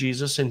birth of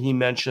Jesus, and he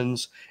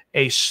mentions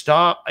a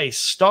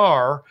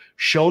star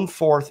shone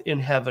forth in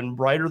heaven,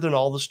 brighter than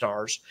all the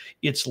stars.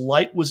 Its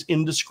light was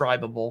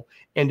indescribable,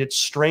 and its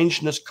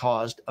strangeness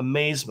caused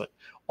amazement.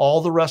 All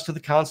the rest of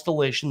the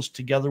constellations,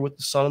 together with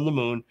the sun and the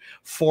moon,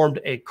 formed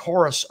a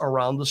chorus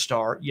around the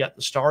star, yet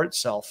the star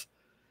itself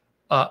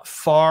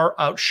far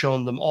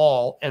outshone them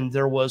all, and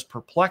there was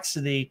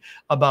perplexity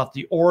about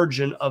the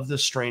origin of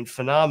this strange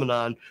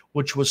phenomenon,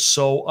 which was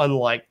so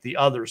unlike the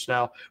others.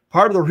 Now,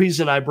 part of the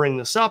reason I bring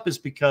this up is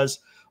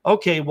because,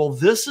 okay, well,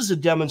 this is a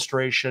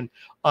demonstration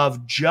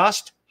of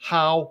just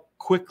how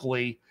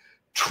quickly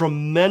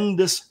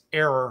tremendous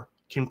error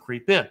can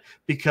creep in,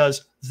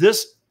 because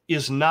this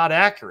is not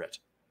accurate.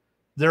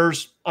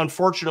 There's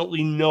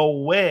unfortunately no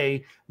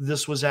way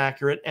this was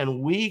accurate,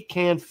 and we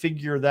can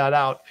figure that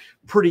out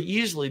pretty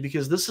easily,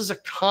 because this is a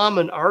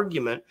common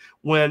argument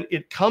when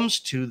it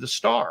comes to the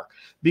star.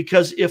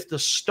 Because if the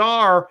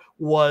star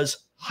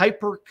was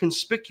hyper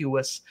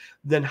conspicuous,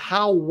 then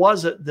how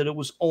was it that it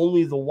was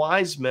only the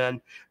wise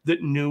men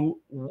that knew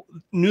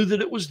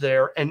that it was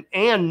there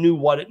and knew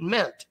what it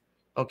meant?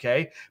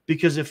 Okay,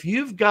 because if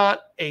you've got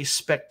a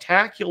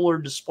spectacular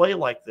display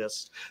like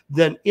this,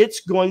 then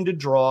it's going to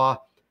draw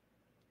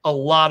a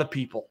lot of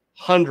people.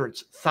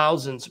 Hundreds,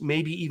 thousands,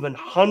 maybe even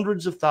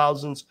hundreds of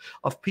thousands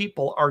of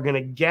people are going to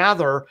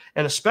gather,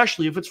 and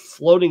especially if it's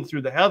floating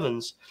through the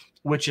heavens,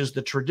 which is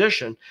the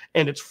tradition,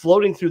 and it's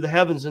floating through the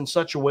heavens in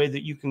such a way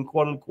that you can,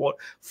 quote unquote,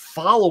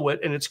 follow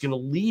it, and it's going to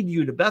lead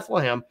you to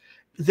Bethlehem,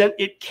 then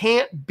it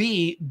can't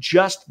be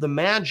just the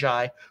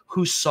Magi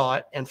who saw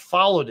it and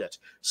followed it.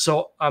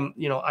 So,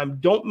 I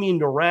don't mean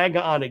to rag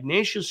on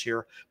Ignatius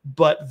here,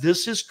 but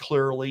this is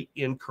clearly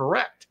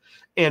incorrect.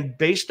 And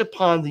based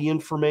upon the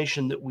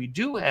information that we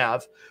do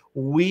have,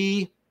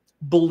 we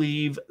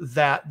believe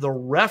that the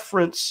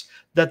reference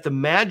that the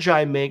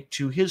Magi make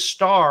to his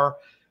star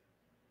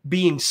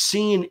being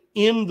seen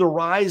in the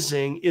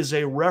rising is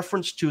a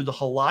reference to the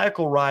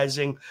heliacal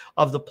rising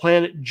of the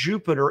planet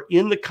Jupiter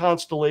in the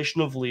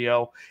constellation of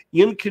Leo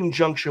in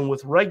conjunction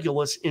with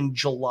Regulus in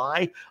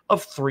July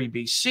of 3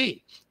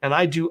 BC. And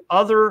I do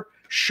other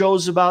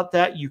shows about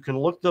that. You can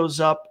look those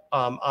up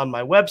on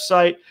my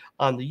website,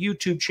 on the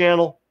YouTube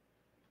channel.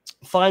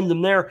 Find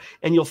them there,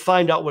 and you'll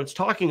find out what it's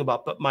talking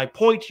about. But my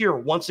point here,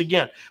 once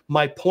again,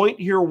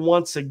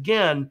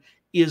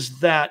 is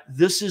that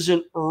this is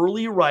an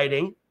early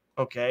writing,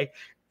 okay?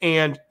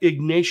 And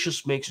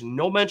Ignatius makes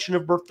no mention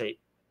of birth date,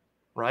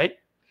 right?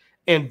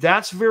 And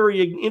that's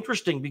very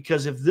interesting,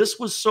 because if this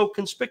was so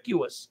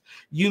conspicuous,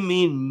 you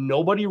mean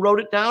nobody wrote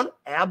it down?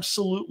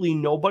 Absolutely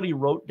nobody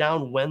wrote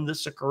down when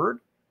this occurred?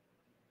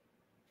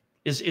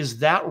 Is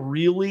that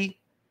really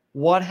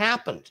what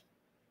happened?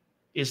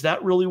 Is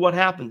that really what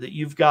happened? That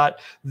you've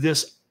got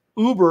this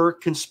uber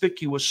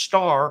conspicuous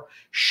star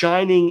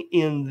shining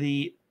in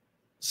the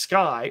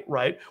sky,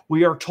 right?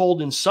 We are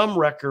told in some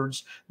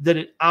records that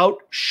it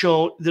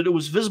outshone, that it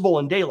was visible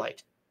in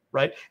daylight,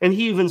 right? And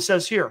he even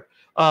says here,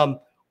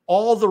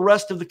 all the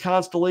rest of the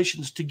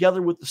constellations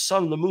together with the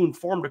sun and the moon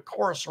formed a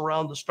chorus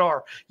around the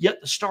star, yet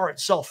the star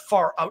itself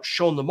far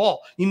outshone them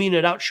all. You mean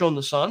it outshone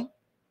the sun?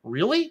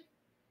 Really?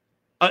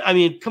 I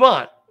mean, come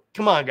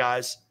on,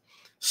 guys.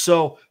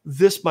 So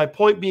my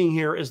point being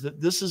here is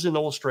that this is an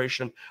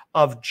illustration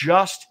of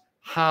just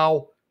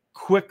how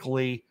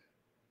quickly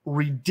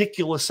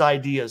ridiculous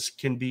ideas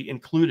can be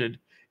included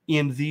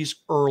in these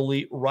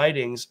early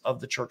writings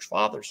of the church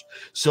fathers.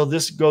 So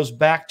this goes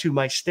back to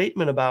my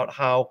statement about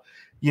how,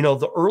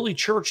 the early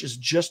church is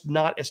just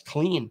not as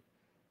clean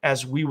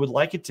as we would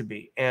like it to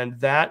be. And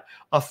that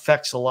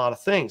affects a lot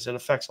of things. It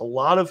affects a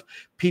lot of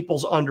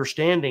people's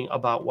understanding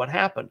about what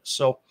happened.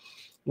 So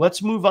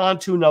let's move on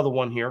to another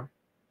one here.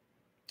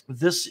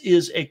 This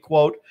is a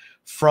quote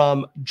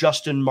from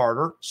Justin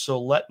Martyr.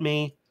 So let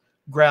me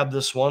grab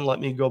this one. Let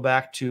me go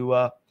back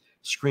to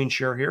screen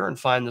share here and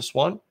find this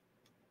one.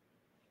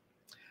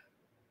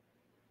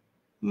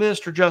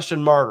 Mr.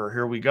 Justin Martyr,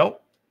 here we go.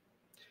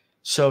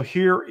 So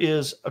here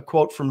is a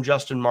quote from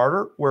Justin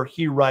Martyr where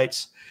he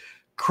writes,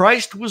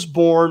 Christ was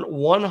born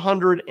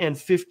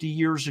 150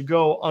 years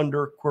ago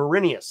under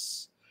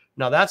Quirinius.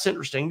 Now that's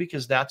interesting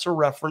because that's a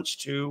reference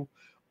to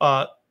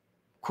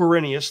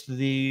Quirinius,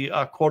 the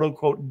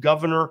quote-unquote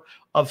governor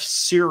of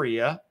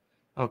Syria,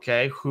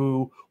 okay,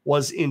 who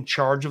was in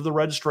charge of the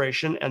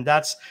registration. And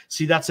that's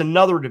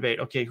another debate.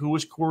 Okay, who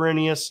was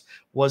Quirinius?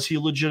 Was he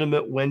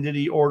legitimate? When did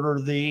he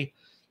order the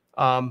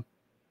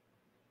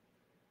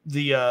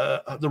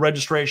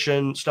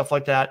registration, stuff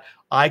like that?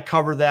 I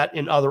cover that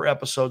in other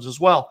episodes as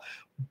well.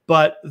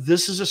 But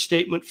this is a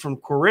statement from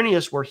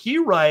Quirinius where he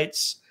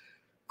writes,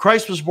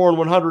 Christ was born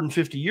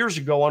 150 years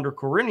ago under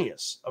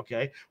Quirinius.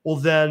 Okay, well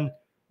then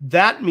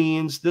that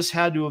means this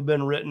had to have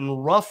been written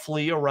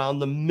roughly around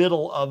the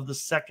middle of the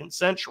 2nd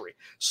century.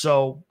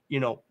 So,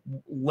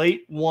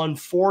 late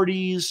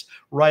 140s,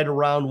 right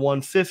around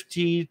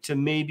 150 to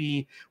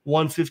maybe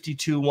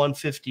 152,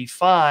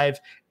 155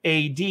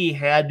 AD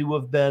had to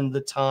have been the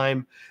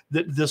time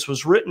that this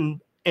was written.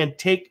 And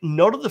take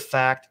note of the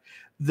fact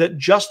that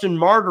Justin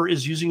Martyr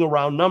is using a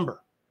round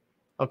number.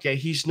 Okay,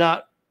 he's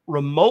not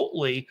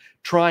remotely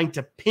trying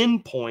to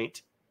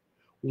pinpoint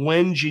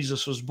when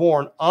Jesus was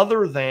born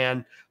other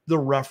than the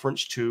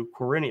reference to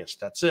Quirinius.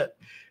 That's it.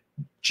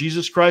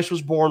 Jesus Christ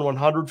was born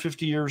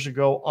 150 years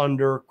ago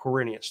under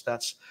Quirinius.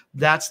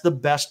 That's the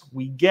best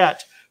we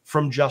get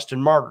from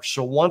Justin Martyr.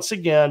 So once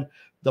again,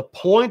 the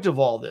point of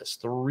all this,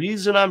 the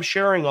reason I'm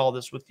sharing all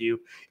this with you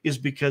is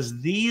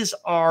because these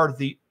are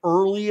the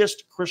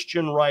earliest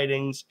Christian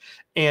writings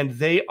and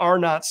they are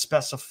not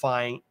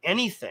specifying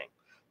anything.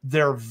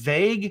 They're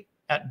vague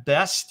at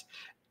best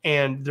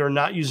and they're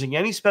not using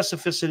any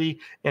specificity.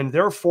 And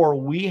therefore,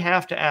 we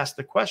have to ask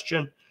the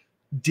question,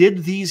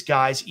 did these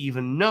guys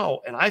even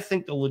know? And I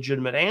think the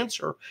legitimate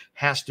answer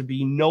has to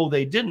be no,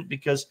 they didn't,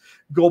 because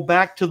go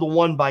back to the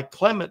one by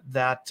Clement,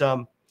 that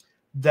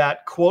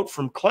quote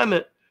from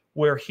Clement,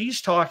 where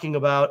he's talking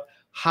about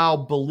how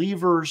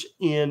believers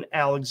in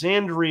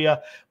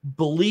Alexandria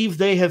believe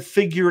they have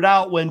figured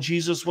out when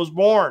Jesus was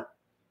born.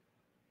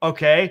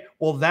 Okay,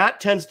 well, that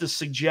tends to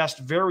suggest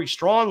very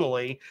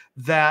strongly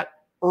that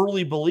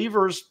early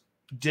believers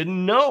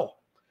didn't know.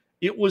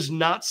 It was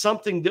not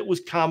something that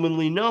was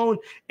commonly known,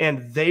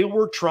 and they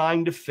were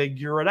trying to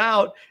figure it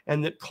out,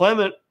 and that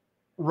Clement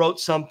wrote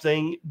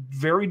something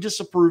very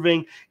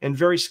disapproving and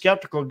very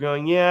skeptical,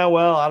 going, yeah,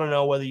 well, I don't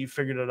know whether you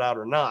figured it out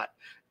or not.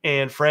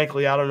 And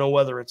frankly, I don't know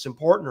whether it's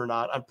important or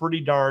not. I'm pretty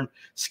darn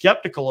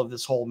skeptical of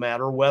this whole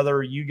matter,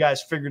 whether you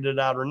guys figured it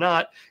out or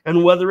not,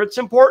 and whether it's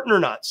important or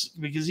not,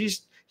 because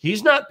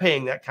he's not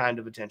paying that kind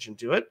of attention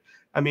to it.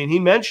 I mean, he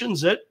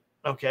mentions it,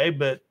 okay,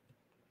 but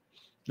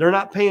they're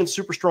not paying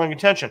super strong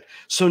attention.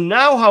 So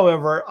now,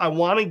 however, I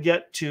want to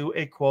get to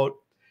a quote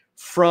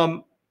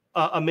from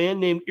a man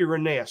named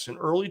Irenaeus, an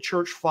early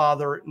church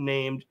father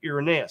named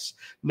Irenaeus.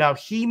 Now,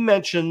 he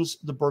mentions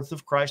the birth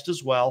of Christ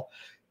as well.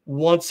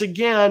 Once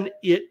again,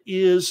 it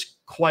is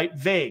quite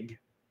vague.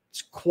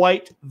 It's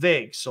quite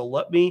vague. So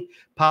let me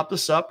pop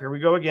this up. Here we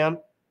go again.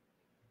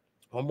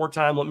 One more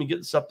time. Let me get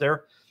this up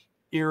there.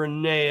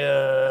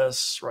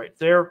 Irenaeus right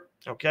there.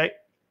 Okay.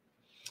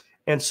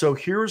 And so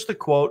here's the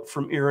quote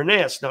from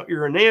Irenaeus. Now,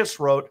 Irenaeus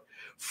wrote,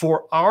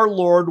 "For our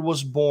Lord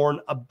was born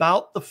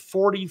about the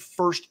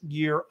 41st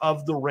year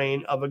of the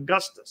reign of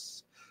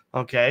Augustus."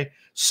 Okay,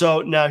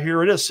 so now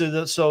here it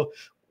is. So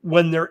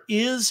when there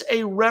is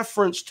a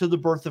reference to the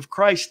birth of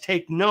Christ,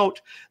 take note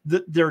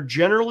that they're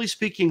generally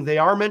speaking, they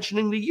are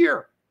mentioning the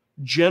year.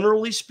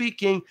 Generally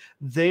speaking,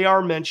 they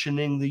are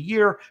mentioning the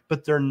year,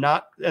 but they're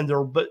not,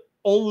 but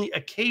only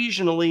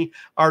occasionally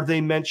are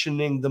they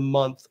mentioning the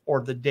month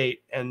or the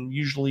date, and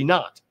usually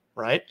not,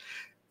 right?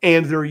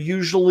 And they're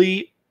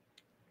usually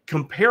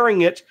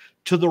comparing it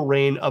to the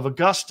reign of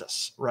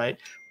Augustus, right?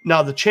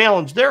 Now, the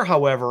challenge there,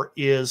 however,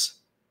 is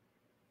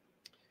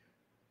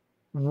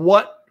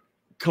what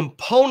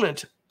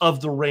component of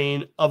the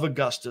reign of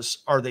Augustus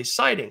are they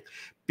citing?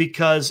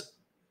 Because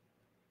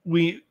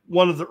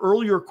one of the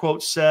earlier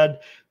quotes said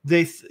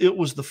it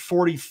was the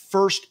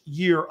 41st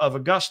year of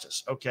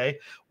Augustus. Okay,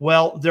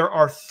 well, there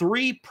are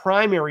three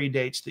primary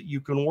dates that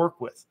you can work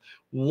with.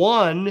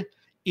 One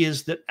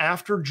is that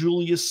after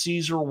Julius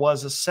Caesar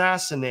was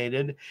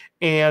assassinated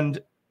and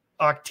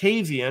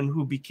Octavian,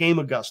 who became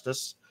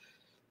Augustus,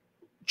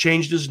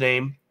 changed his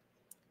name,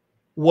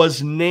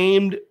 was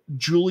named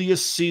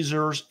Julius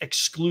Caesar's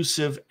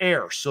exclusive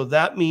heir. So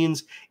that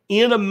means,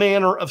 in a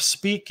manner of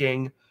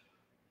speaking,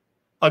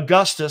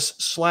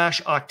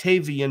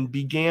 Augustus/Octavian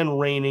began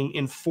reigning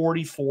in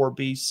 44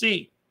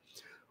 BC.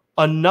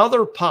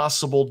 Another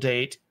possible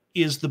date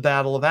is the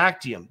Battle of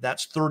Actium.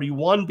 That's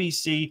 31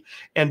 BC.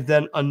 And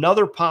then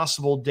another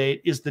possible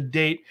date is the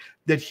date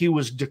that he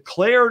was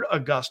declared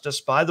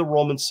Augustus by the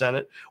Roman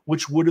Senate,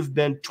 which would have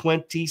been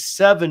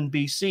 27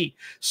 BC.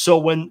 So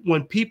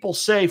when people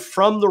say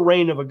from the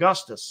reign of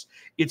Augustus,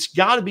 it's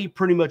got to be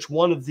pretty much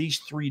one of these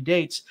three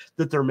dates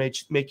that they're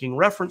making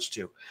reference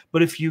to.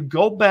 But if you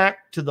go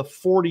back to the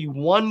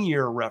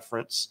 41-year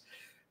reference,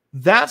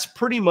 that's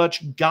pretty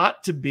much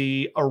got to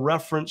be a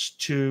reference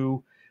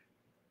to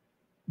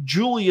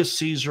Julius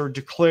Caesar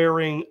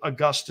declaring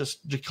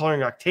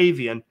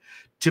Octavian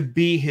to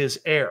be his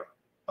heir.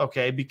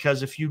 Okay,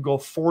 because if you go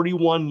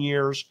 41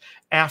 years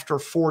after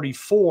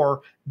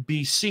 44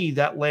 BC,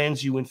 that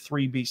lands you in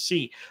 3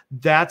 BC.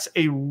 That's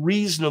a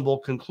reasonable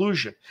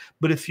conclusion.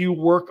 But if you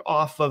work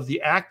off of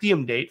the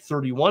Actium date,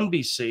 31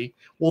 BC,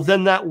 well,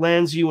 then that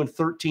lands you in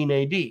 13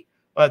 AD.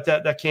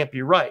 That can't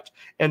be right.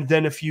 And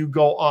then if you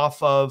go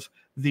off of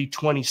the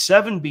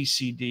 27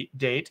 BC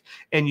date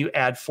and you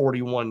add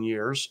 41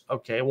 years,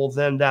 okay, well,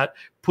 then that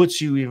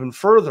puts you even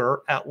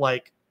further at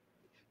like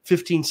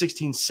 15,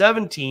 16,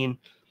 17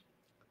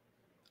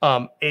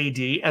 AD,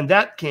 and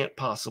that can't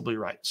possibly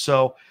right.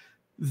 So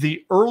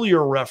the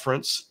earlier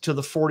reference to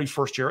the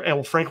 41st year, and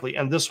well, frankly,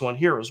 and this one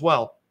here as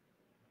well,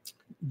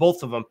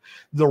 both of them,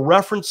 the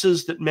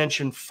references that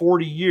mention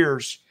 40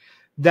 years,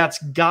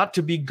 that's got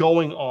to be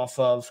going off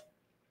of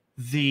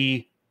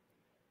the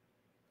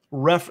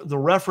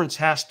reference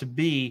has to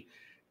be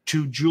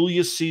to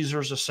Julius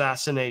Caesar's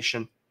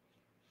assassination,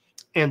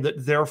 and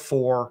that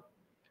therefore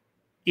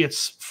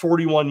it's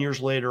 41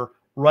 years later,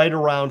 right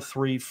around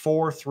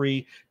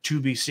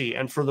 342 BC.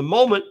 And for the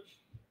moment,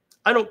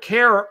 I don't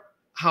care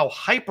how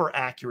hyper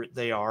accurate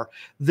they are.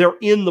 They're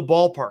in the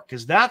ballpark,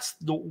 because that's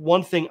the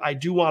one thing I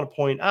do want to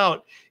point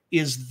out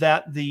is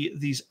that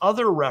these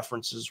other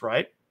references,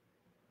 right?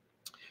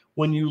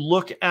 When you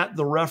look at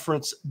the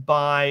reference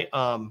by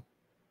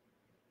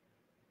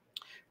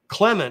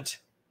Clement,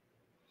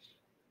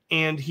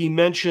 and he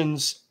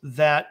mentions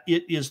that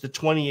it is the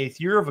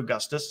 28th year of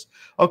Augustus.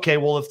 Okay,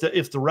 well,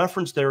 if the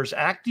reference there is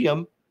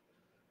Actium,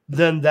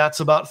 then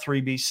that's about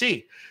 3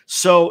 BC.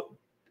 So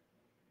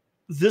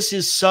this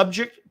is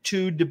subject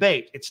to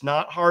debate. It's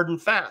not hard and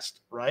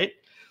fast, right?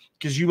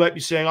 Because you might be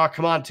saying, oh,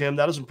 come on, Tim,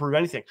 that doesn't prove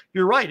anything.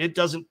 You're right. It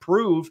doesn't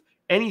prove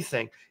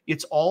anything.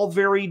 It's all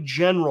very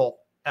general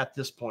at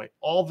this point,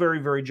 all very,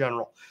 very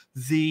general.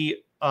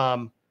 The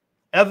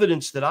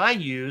evidence that I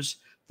use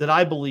that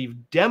I believe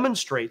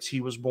demonstrates he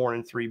was born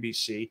in 3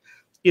 BC,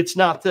 it's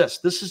not this.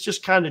 This is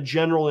just kind of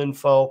general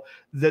info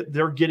that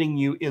they're getting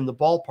you in the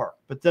ballpark.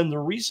 But then the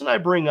reason I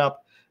bring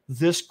up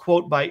this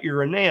quote by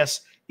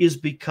Irenaeus is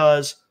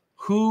because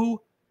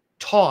who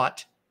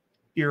taught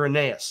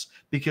Irenaeus?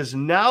 Because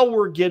now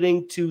we're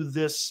getting to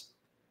this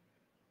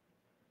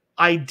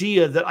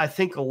idea that I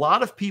think a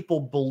lot of people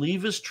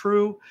believe is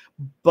true,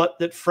 but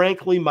that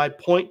frankly, my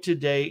point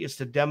today is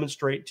to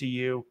demonstrate to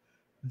you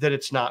that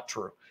it's not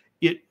true.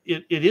 It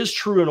is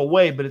true in a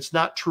way, but it's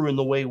not true in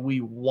the way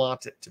we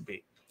want it to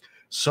be.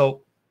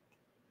 So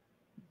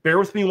bear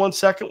with me 1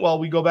 second while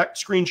we go back to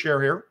screen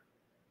share here.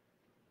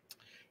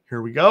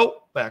 Here we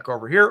go. Back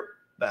over here.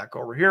 Back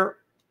over here.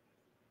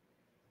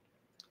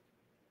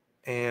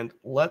 And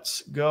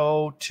let's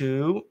go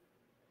to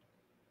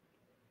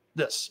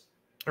this.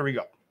 There we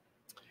go.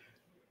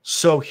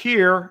 So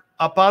here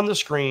up on the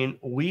screen,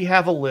 we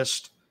have a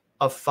list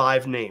of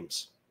 5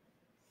 names.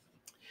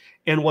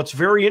 And what's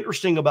very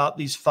interesting about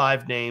these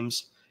 5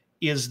 names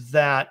is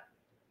that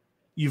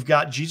you've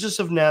got Jesus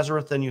of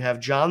Nazareth, then you have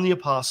John the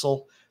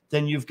Apostle,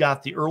 then you've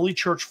got the early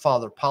church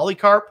father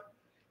Polycarp,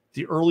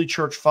 the early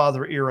church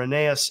father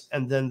Irenaeus,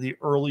 and then the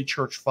early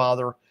church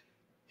father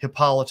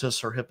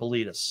Hippolytus or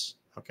Hippolytus.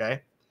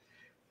 Okay?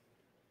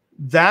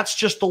 That's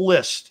just a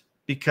list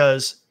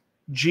because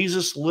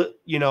Jesus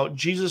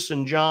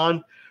and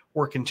John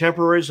were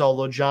contemporaries,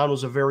 although John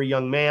was a very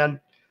young man.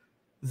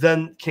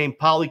 Then came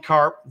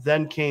Polycarp,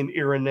 then came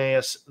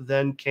Irenaeus,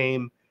 then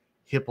came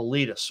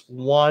Hippolytus.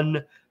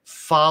 One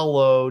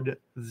followed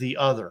the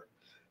other.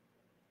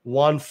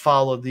 One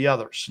followed the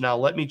others. Now,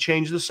 let me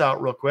change this out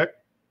real quick.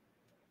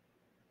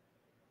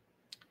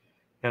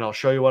 And I'll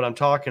show you what I'm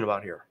talking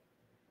about here.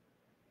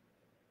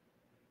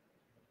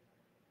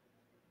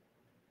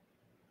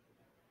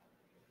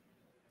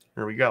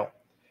 Here we go.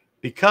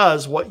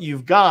 Because what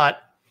you've got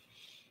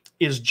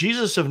is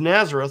Jesus of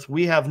Nazareth.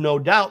 We have no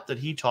doubt that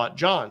he taught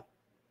John.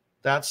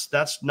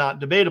 That's not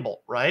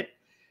debatable, right?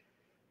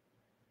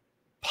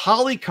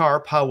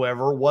 Polycarp,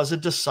 however, was a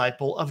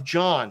disciple of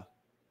John.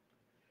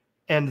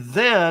 And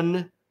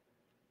then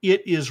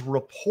it is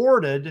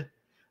reported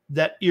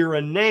that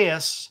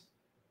Irenaeus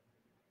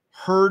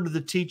heard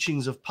the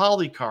teachings of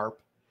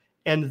Polycarp,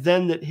 and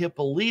then that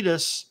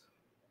Hippolytus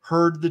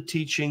heard the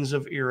teachings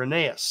of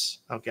Irenaeus.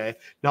 Okay.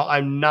 Now,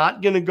 I'm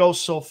not going to go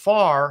so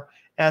far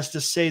as to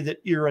say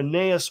that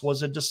Irenaeus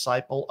was a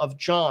disciple of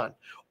John,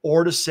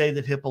 or to say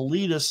that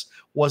Hippolytus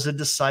was a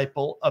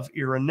disciple of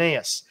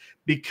Irenaeus,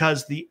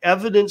 because the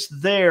evidence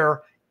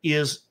there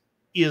is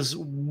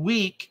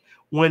weak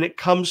when it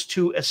comes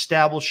to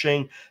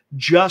establishing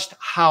just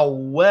how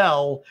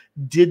well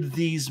did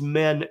these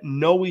men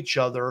know each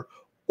other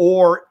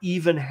or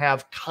even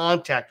have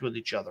contact with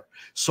each other.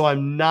 So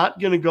I'm not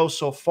going to go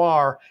so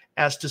far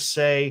as to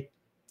say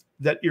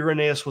that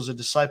Irenaeus was a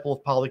disciple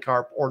of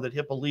Polycarp or that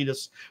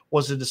Hippolytus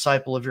was a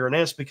disciple of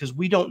Irenaeus, because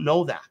we don't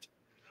know that.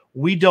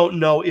 We don't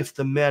know if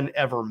the men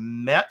ever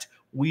met.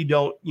 We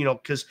don't,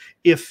 because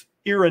if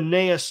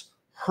Irenaeus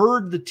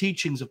heard the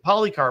teachings of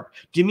Polycarp,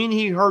 do you mean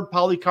he heard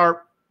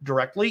Polycarp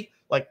directly,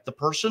 like the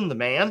person, the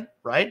man,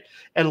 right?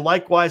 And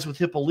likewise with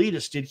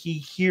Hippolytus, did he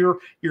hear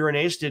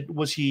Irenaeus?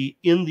 Was he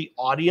in the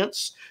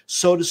audience,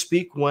 so to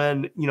speak,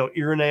 when,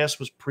 Irenaeus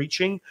was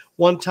preaching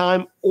one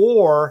time?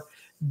 Or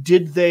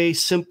did they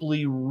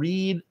simply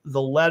read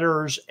the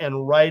letters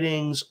and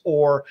writings,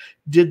 or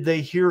did they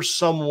hear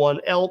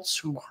someone else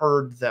who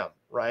heard them,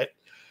 right?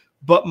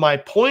 But my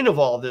point of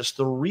all this,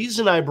 the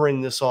reason I bring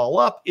this all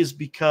up, is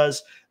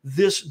because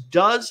this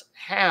does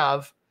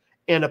have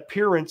an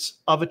appearance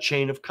of a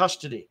chain of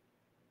custody.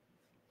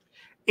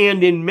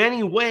 And in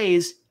many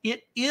ways,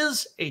 it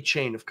is a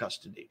chain of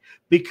custody,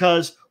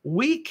 because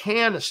we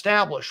can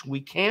establish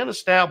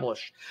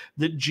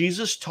that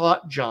Jesus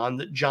taught John,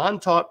 that John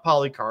taught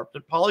Polycarp,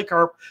 that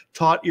Polycarp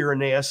taught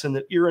Irenaeus, and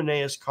that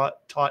Irenaeus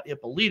taught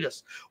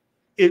Hippolytus.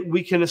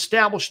 We can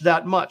establish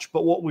that much,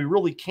 but what we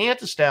really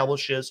can't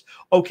establish is,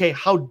 okay,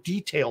 how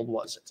detailed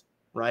was it,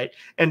 right?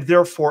 And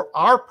therefore,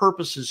 our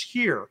purposes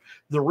here,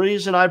 the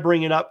reason I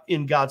bring it up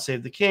in God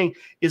Save the King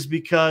is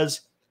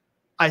because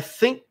I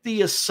think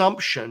the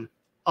assumption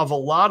of a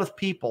lot of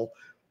people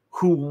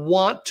who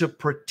want to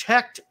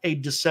protect a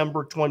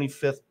December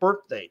 25th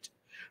birth date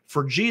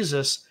for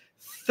Jesus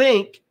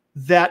think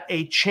that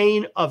a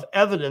chain of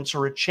evidence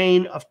or a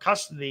chain of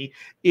custody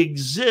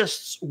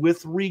exists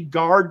with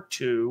regard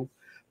to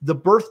the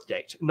birth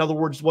date. In other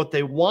words, what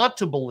they want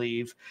to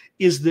believe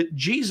is that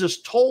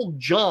Jesus told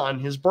John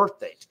his birth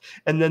date,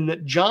 and then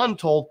that John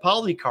told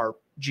Polycarp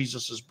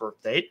Jesus's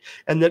birth date,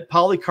 and that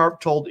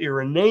Polycarp told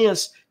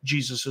Irenaeus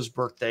Jesus's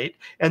birth date,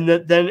 and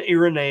that then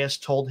Irenaeus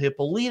told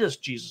Hippolytus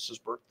Jesus's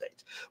birth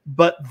date.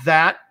 But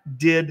that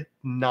did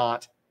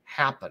not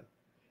happen.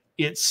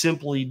 It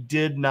simply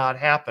did not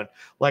happen.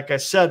 Like I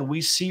said, we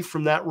see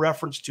from that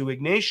reference to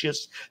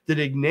Ignatius that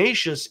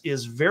Ignatius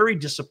is very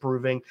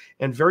disapproving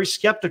and very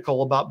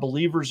skeptical about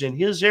believers in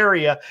his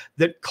area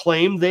that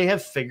claim they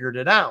have figured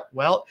it out.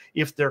 Well,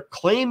 if they're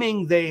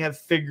claiming they have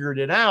figured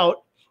it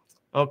out,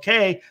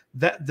 okay,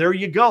 there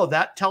you go.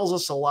 That tells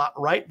us a lot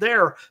right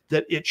there,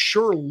 that it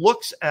sure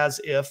looks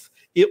as if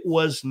it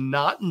was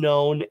not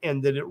known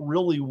and that it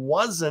really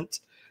wasn't.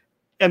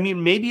 I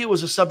mean, maybe it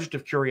was a subject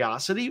of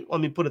curiosity.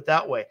 Let me put it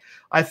that way.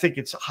 I think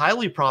it's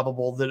highly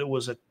probable that it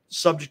was a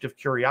subject of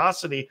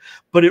curiosity,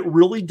 but it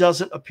really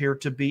doesn't appear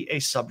to be a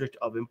subject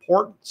of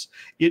importance.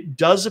 It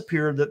does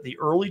appear that the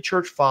early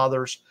church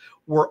fathers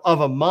were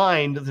of a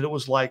mind that it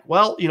was like,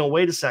 well,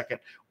 wait a second.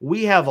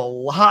 We have a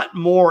lot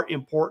more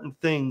important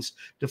things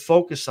to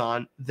focus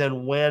on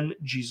than when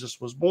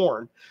Jesus was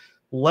born.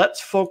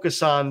 Let's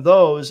focus on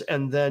those,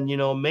 and then,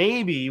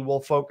 maybe we'll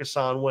focus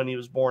on when he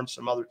was born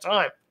some other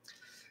time.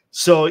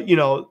 So,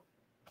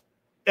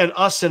 and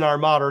us in our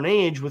modern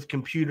age with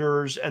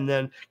computers, and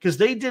then, because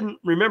they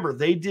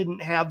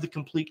didn't have the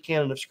complete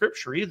canon of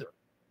Scripture either,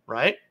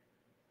 right?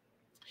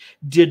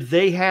 Did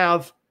they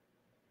have,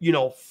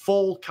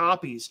 full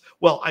copies?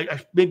 Well, I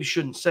maybe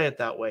shouldn't say it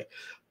that way.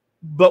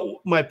 But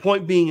my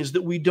point being is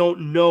that we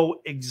don't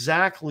know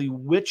exactly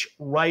which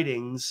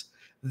writings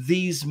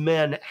these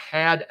men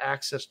had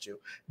access to.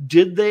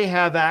 Did they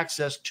have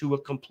access to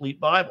a complete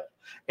Bible?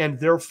 And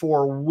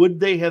therefore, would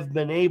they have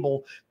been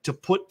able to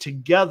put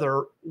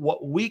together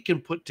what we can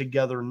put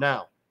together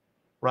now,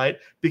 right?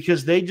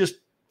 Because they just,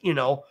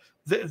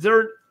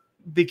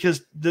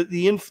 because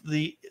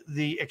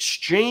the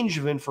exchange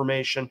of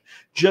information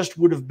just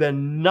would have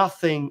been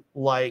nothing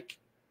like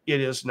it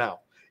is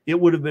now. It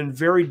would have been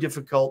very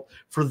difficult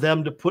for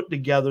them to put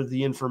together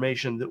the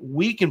information that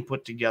we can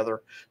put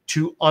together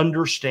to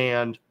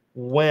understand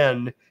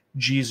when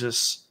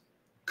Jesus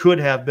could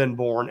have been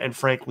born, and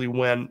frankly,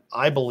 when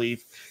I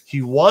believe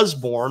he was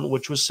born,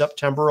 which was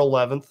September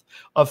 11th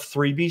of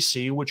 3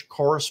 BC, which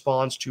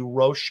corresponds to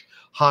Rosh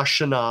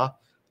Hashanah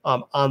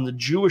on the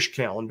Jewish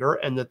calendar,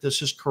 and that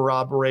this is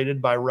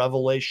corroborated by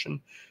Revelation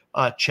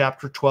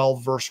chapter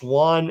 12, verse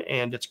 1,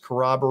 and it's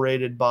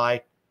corroborated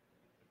by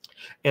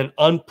an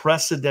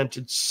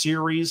unprecedented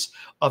series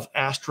of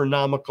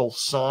astronomical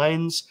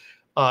signs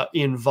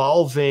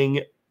involving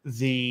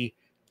the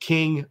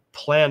king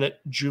planet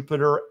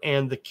Jupiter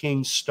and the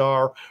king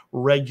star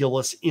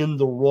Regulus in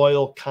the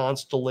royal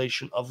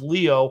constellation of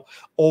Leo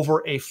over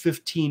a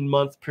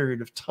 15-month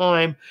period of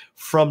time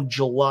from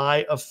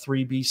July of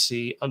 3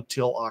 BC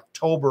until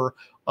October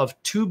of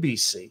 2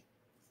 BC.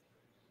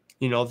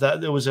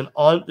 That there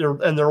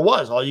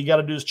was all you got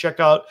to do is check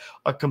out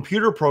a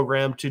computer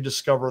program to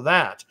discover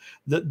that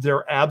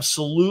there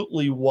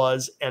absolutely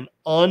was an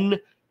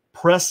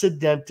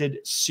unprecedented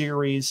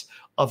series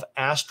of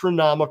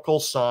astronomical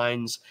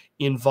signs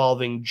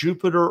involving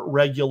Jupiter,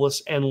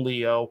 Regulus, and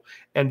Leo,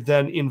 and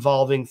then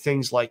involving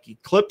things like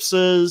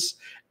eclipses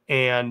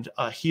and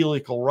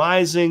heliacal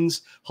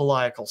risings,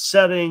 heliacal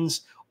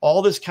settings,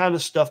 all this kind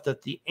of stuff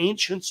that the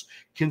ancients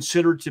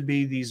considered to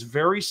be these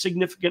very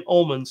significant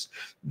omens.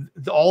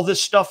 All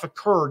this stuff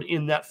occurred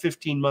in that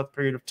 15-month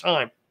period of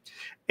time.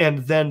 And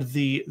then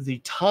the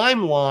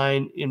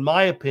timeline, in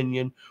my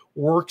opinion,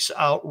 works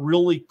out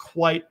really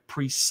quite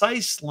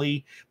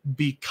precisely,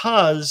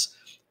 because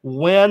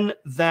when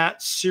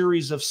that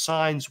series of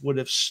signs would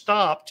have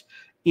stopped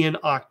in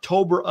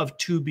October of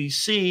 2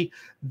 BC,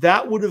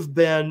 that would have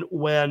been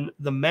when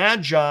the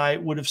Magi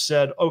would have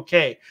said,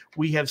 okay,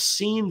 we have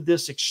seen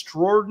this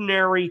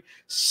extraordinary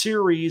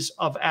series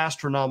of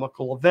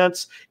astronomical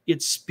events.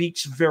 It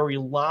speaks very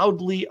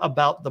loudly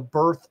about the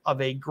birth of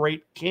a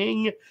great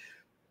king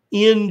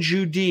in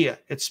Judea.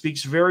 It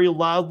speaks very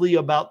loudly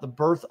about the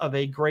birth of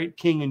a great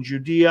king in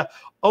Judea.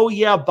 Oh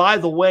yeah, by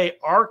the way,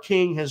 our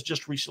king has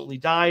just recently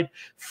died.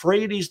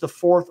 Phraates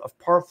IV of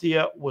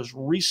Parthia was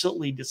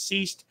recently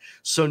deceased.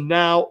 So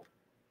now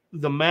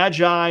the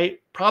Magi,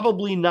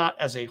 probably not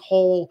as a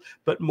whole,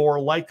 but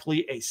more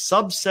likely a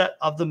subset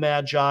of the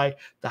Magi,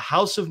 the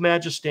house of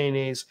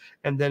Magistanes,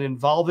 and then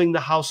involving the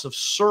house of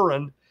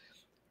Surin,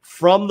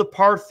 from the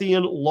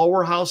Parthian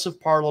lower house of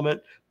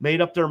parliament,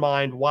 made up their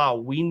mind, wow,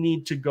 we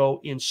need to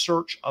go in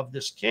search of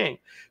this king.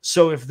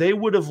 So if they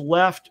would have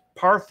left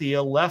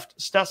Parthia, left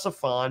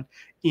Ctesiphon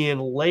in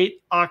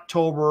late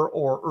October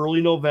or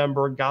early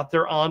November, got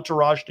their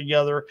entourage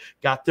together,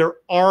 got their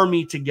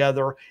army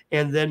together,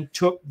 and then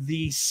took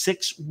the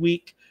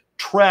 6-week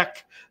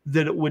trek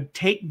that it would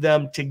take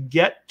them to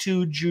get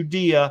to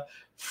Judea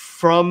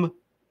from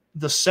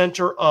the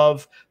center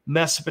of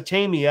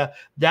Mesopotamia,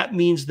 that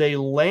means they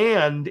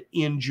land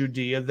in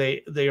Judea.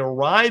 They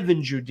arrive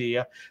in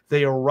Judea.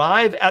 They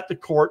arrive at the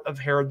court of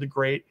Herod the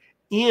Great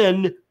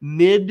in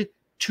mid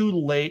to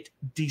late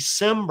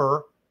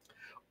December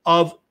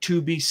of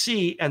 2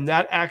 BC. And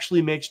that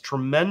actually makes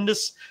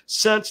tremendous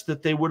sense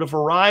that they would have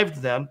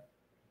arrived then.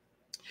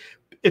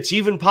 It's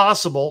even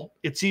possible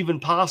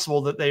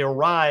that they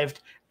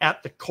arrived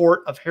at the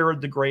court of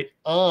Herod the Great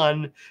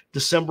on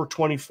December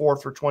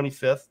 24th or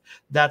 25th.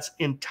 That's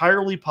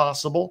entirely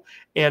possible,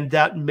 and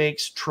that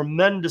makes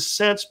tremendous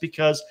sense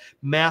because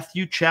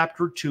Matthew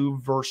chapter 2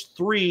 verse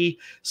 3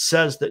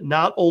 says that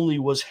not only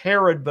was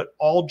Herod, but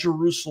all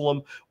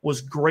Jerusalem was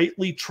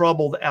greatly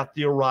troubled at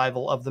the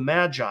arrival of the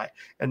Magi.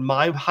 And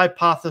my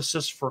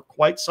hypothesis for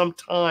quite some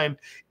time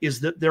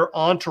is that their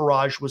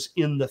entourage was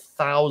in the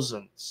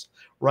thousands.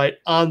 Right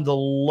on the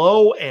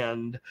low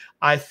end,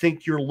 I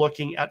think you're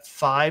looking at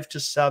 5,000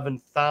 to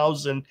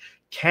 7,000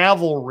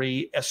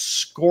 cavalry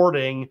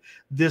escorting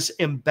this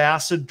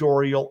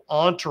ambassadorial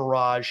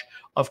entourage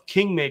of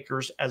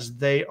kingmakers as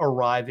they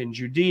arrive in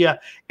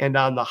Judea. And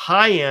on the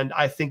high end,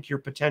 I think you're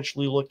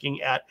potentially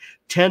looking at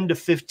 10 to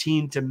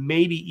 15 to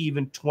maybe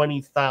even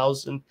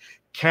 20,000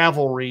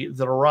 cavalry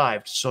that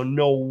arrived. So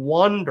no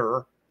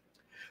wonder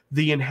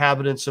the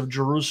inhabitants of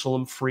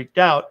Jerusalem freaked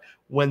out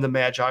when the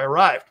Magi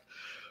arrived.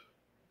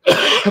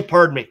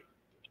 Pardon me.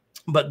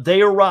 But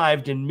they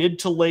arrived in mid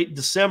to late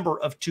December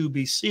of 2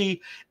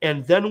 BC.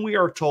 And then we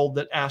are told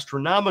that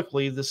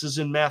astronomically, this is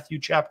in Matthew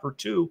chapter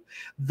 2,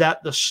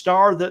 that the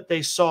star that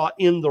they saw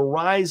in the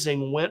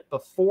rising went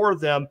before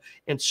them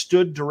and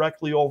stood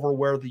directly over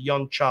where the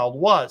young child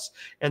was.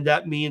 And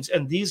that means,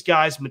 and these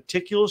guys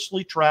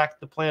meticulously tracked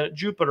the planet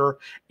Jupiter,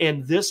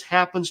 and this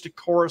happens to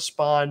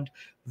correspond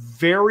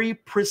very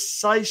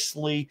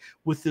precisely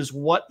with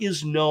what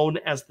is known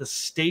as the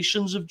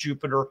stations of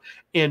Jupiter.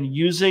 And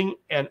using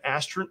an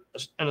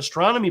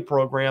astronomy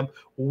program,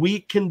 we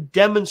can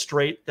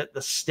demonstrate that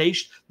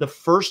the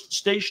first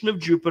station of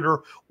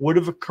Jupiter would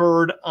have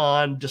occurred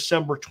on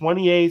December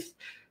 28th,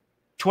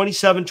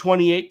 27,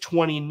 28,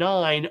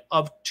 29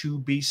 of 2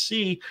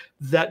 BC,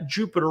 that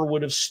Jupiter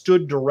would have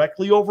stood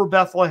directly over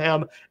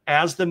Bethlehem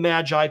as the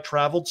Magi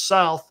traveled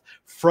south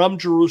from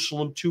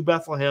Jerusalem to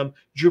Bethlehem.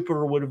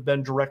 Jupiter would have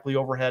been directly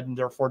overhead and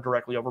therefore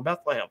directly over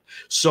Bethlehem.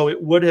 So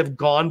it would have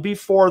gone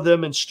before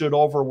them and stood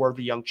over where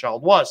the young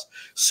child was.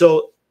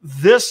 So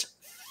this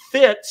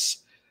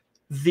fits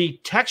the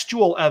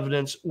textual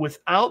evidence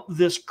without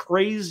this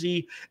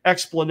crazy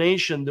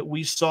explanation that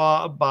we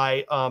saw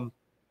by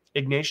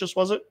Ignatius,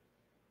 was it?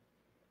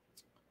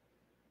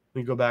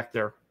 Let me go back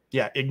there.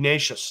 Yeah,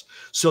 Ignatius.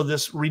 So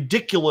this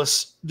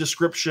ridiculous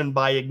description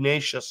by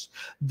Ignatius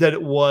that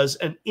it was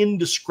an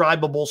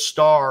indescribable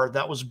star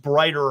that was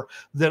brighter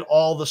than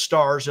all the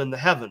stars in the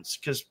heavens.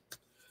 Because,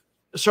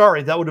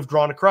 sorry, that would have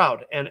drawn a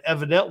crowd. And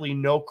evidently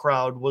no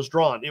crowd was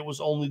drawn. It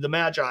was only the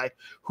Magi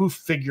who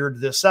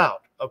figured this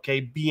out, okay,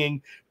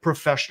 being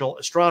professional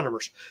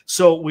astronomers.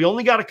 So we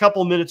only got a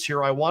couple of minutes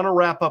here. I want to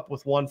wrap up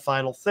with one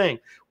final thing,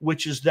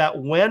 which is that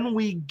when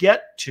we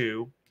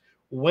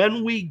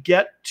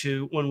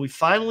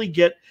finally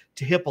get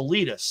to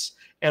Hippolytus,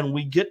 and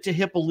we get to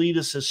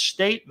Hippolytus's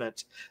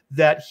statement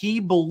that he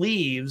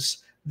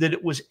believes that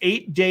it was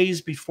 8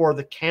 days before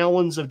the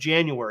calends of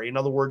January. In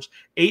other words,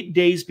 8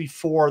 days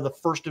before the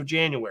 1st of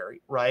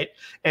January, right?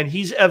 And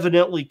he's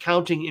evidently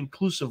counting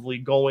inclusively,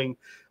 going,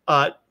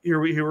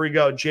 here we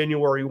go,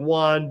 January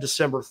 1,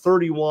 December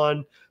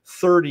 31,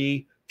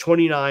 30,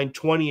 29,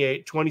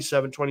 28,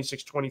 27,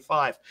 26,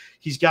 25.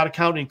 He's got to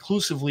count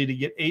inclusively to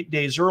get 8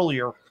 days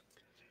earlier.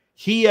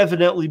 He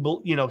evidently,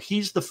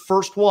 he's the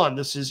first one.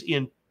 This is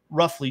in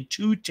roughly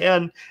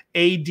 210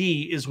 AD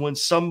is when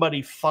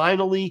somebody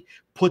finally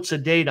puts a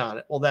date on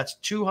it. Well, that's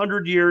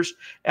 200 years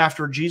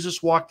after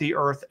Jesus walked the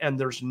earth, and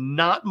there's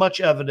not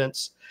much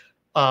evidence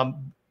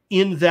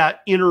in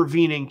that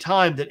intervening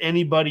time that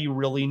anybody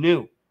really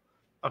knew.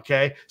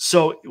 Okay,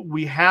 so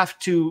we have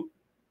to,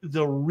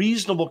 the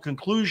reasonable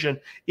conclusion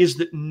is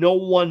that no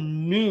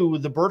one knew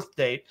the birth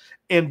date,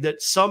 and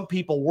that some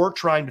people were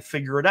trying to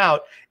figure it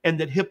out, and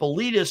that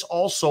Hippolytus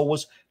also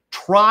was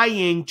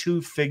trying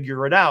to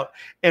figure it out.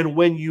 And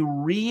when you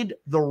read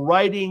the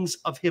writings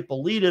of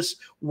Hippolytus,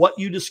 what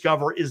you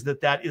discover is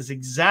that that is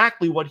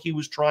exactly what he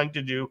was trying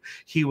to do.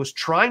 He was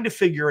trying to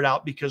figure it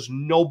out because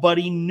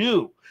nobody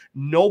knew.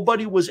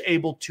 Nobody was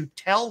able to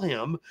tell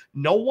him.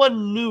 No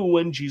one knew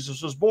when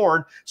Jesus was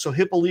born. So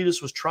Hippolytus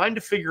was trying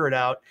to figure it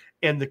out.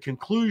 And the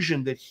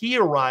conclusion that he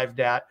arrived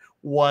at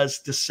was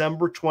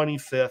December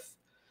 25th.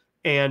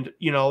 And,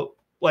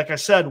 like I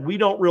said, we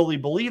don't really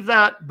believe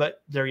that,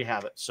 but there you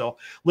have it. So,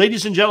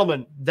 ladies and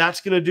gentlemen,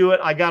 that's going to do it.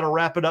 I got to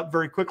wrap it up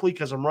very quickly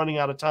because I'm running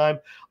out of time.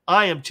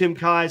 I am Tim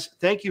Kise.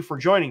 Thank you for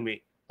joining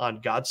me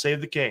on God Save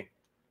the King.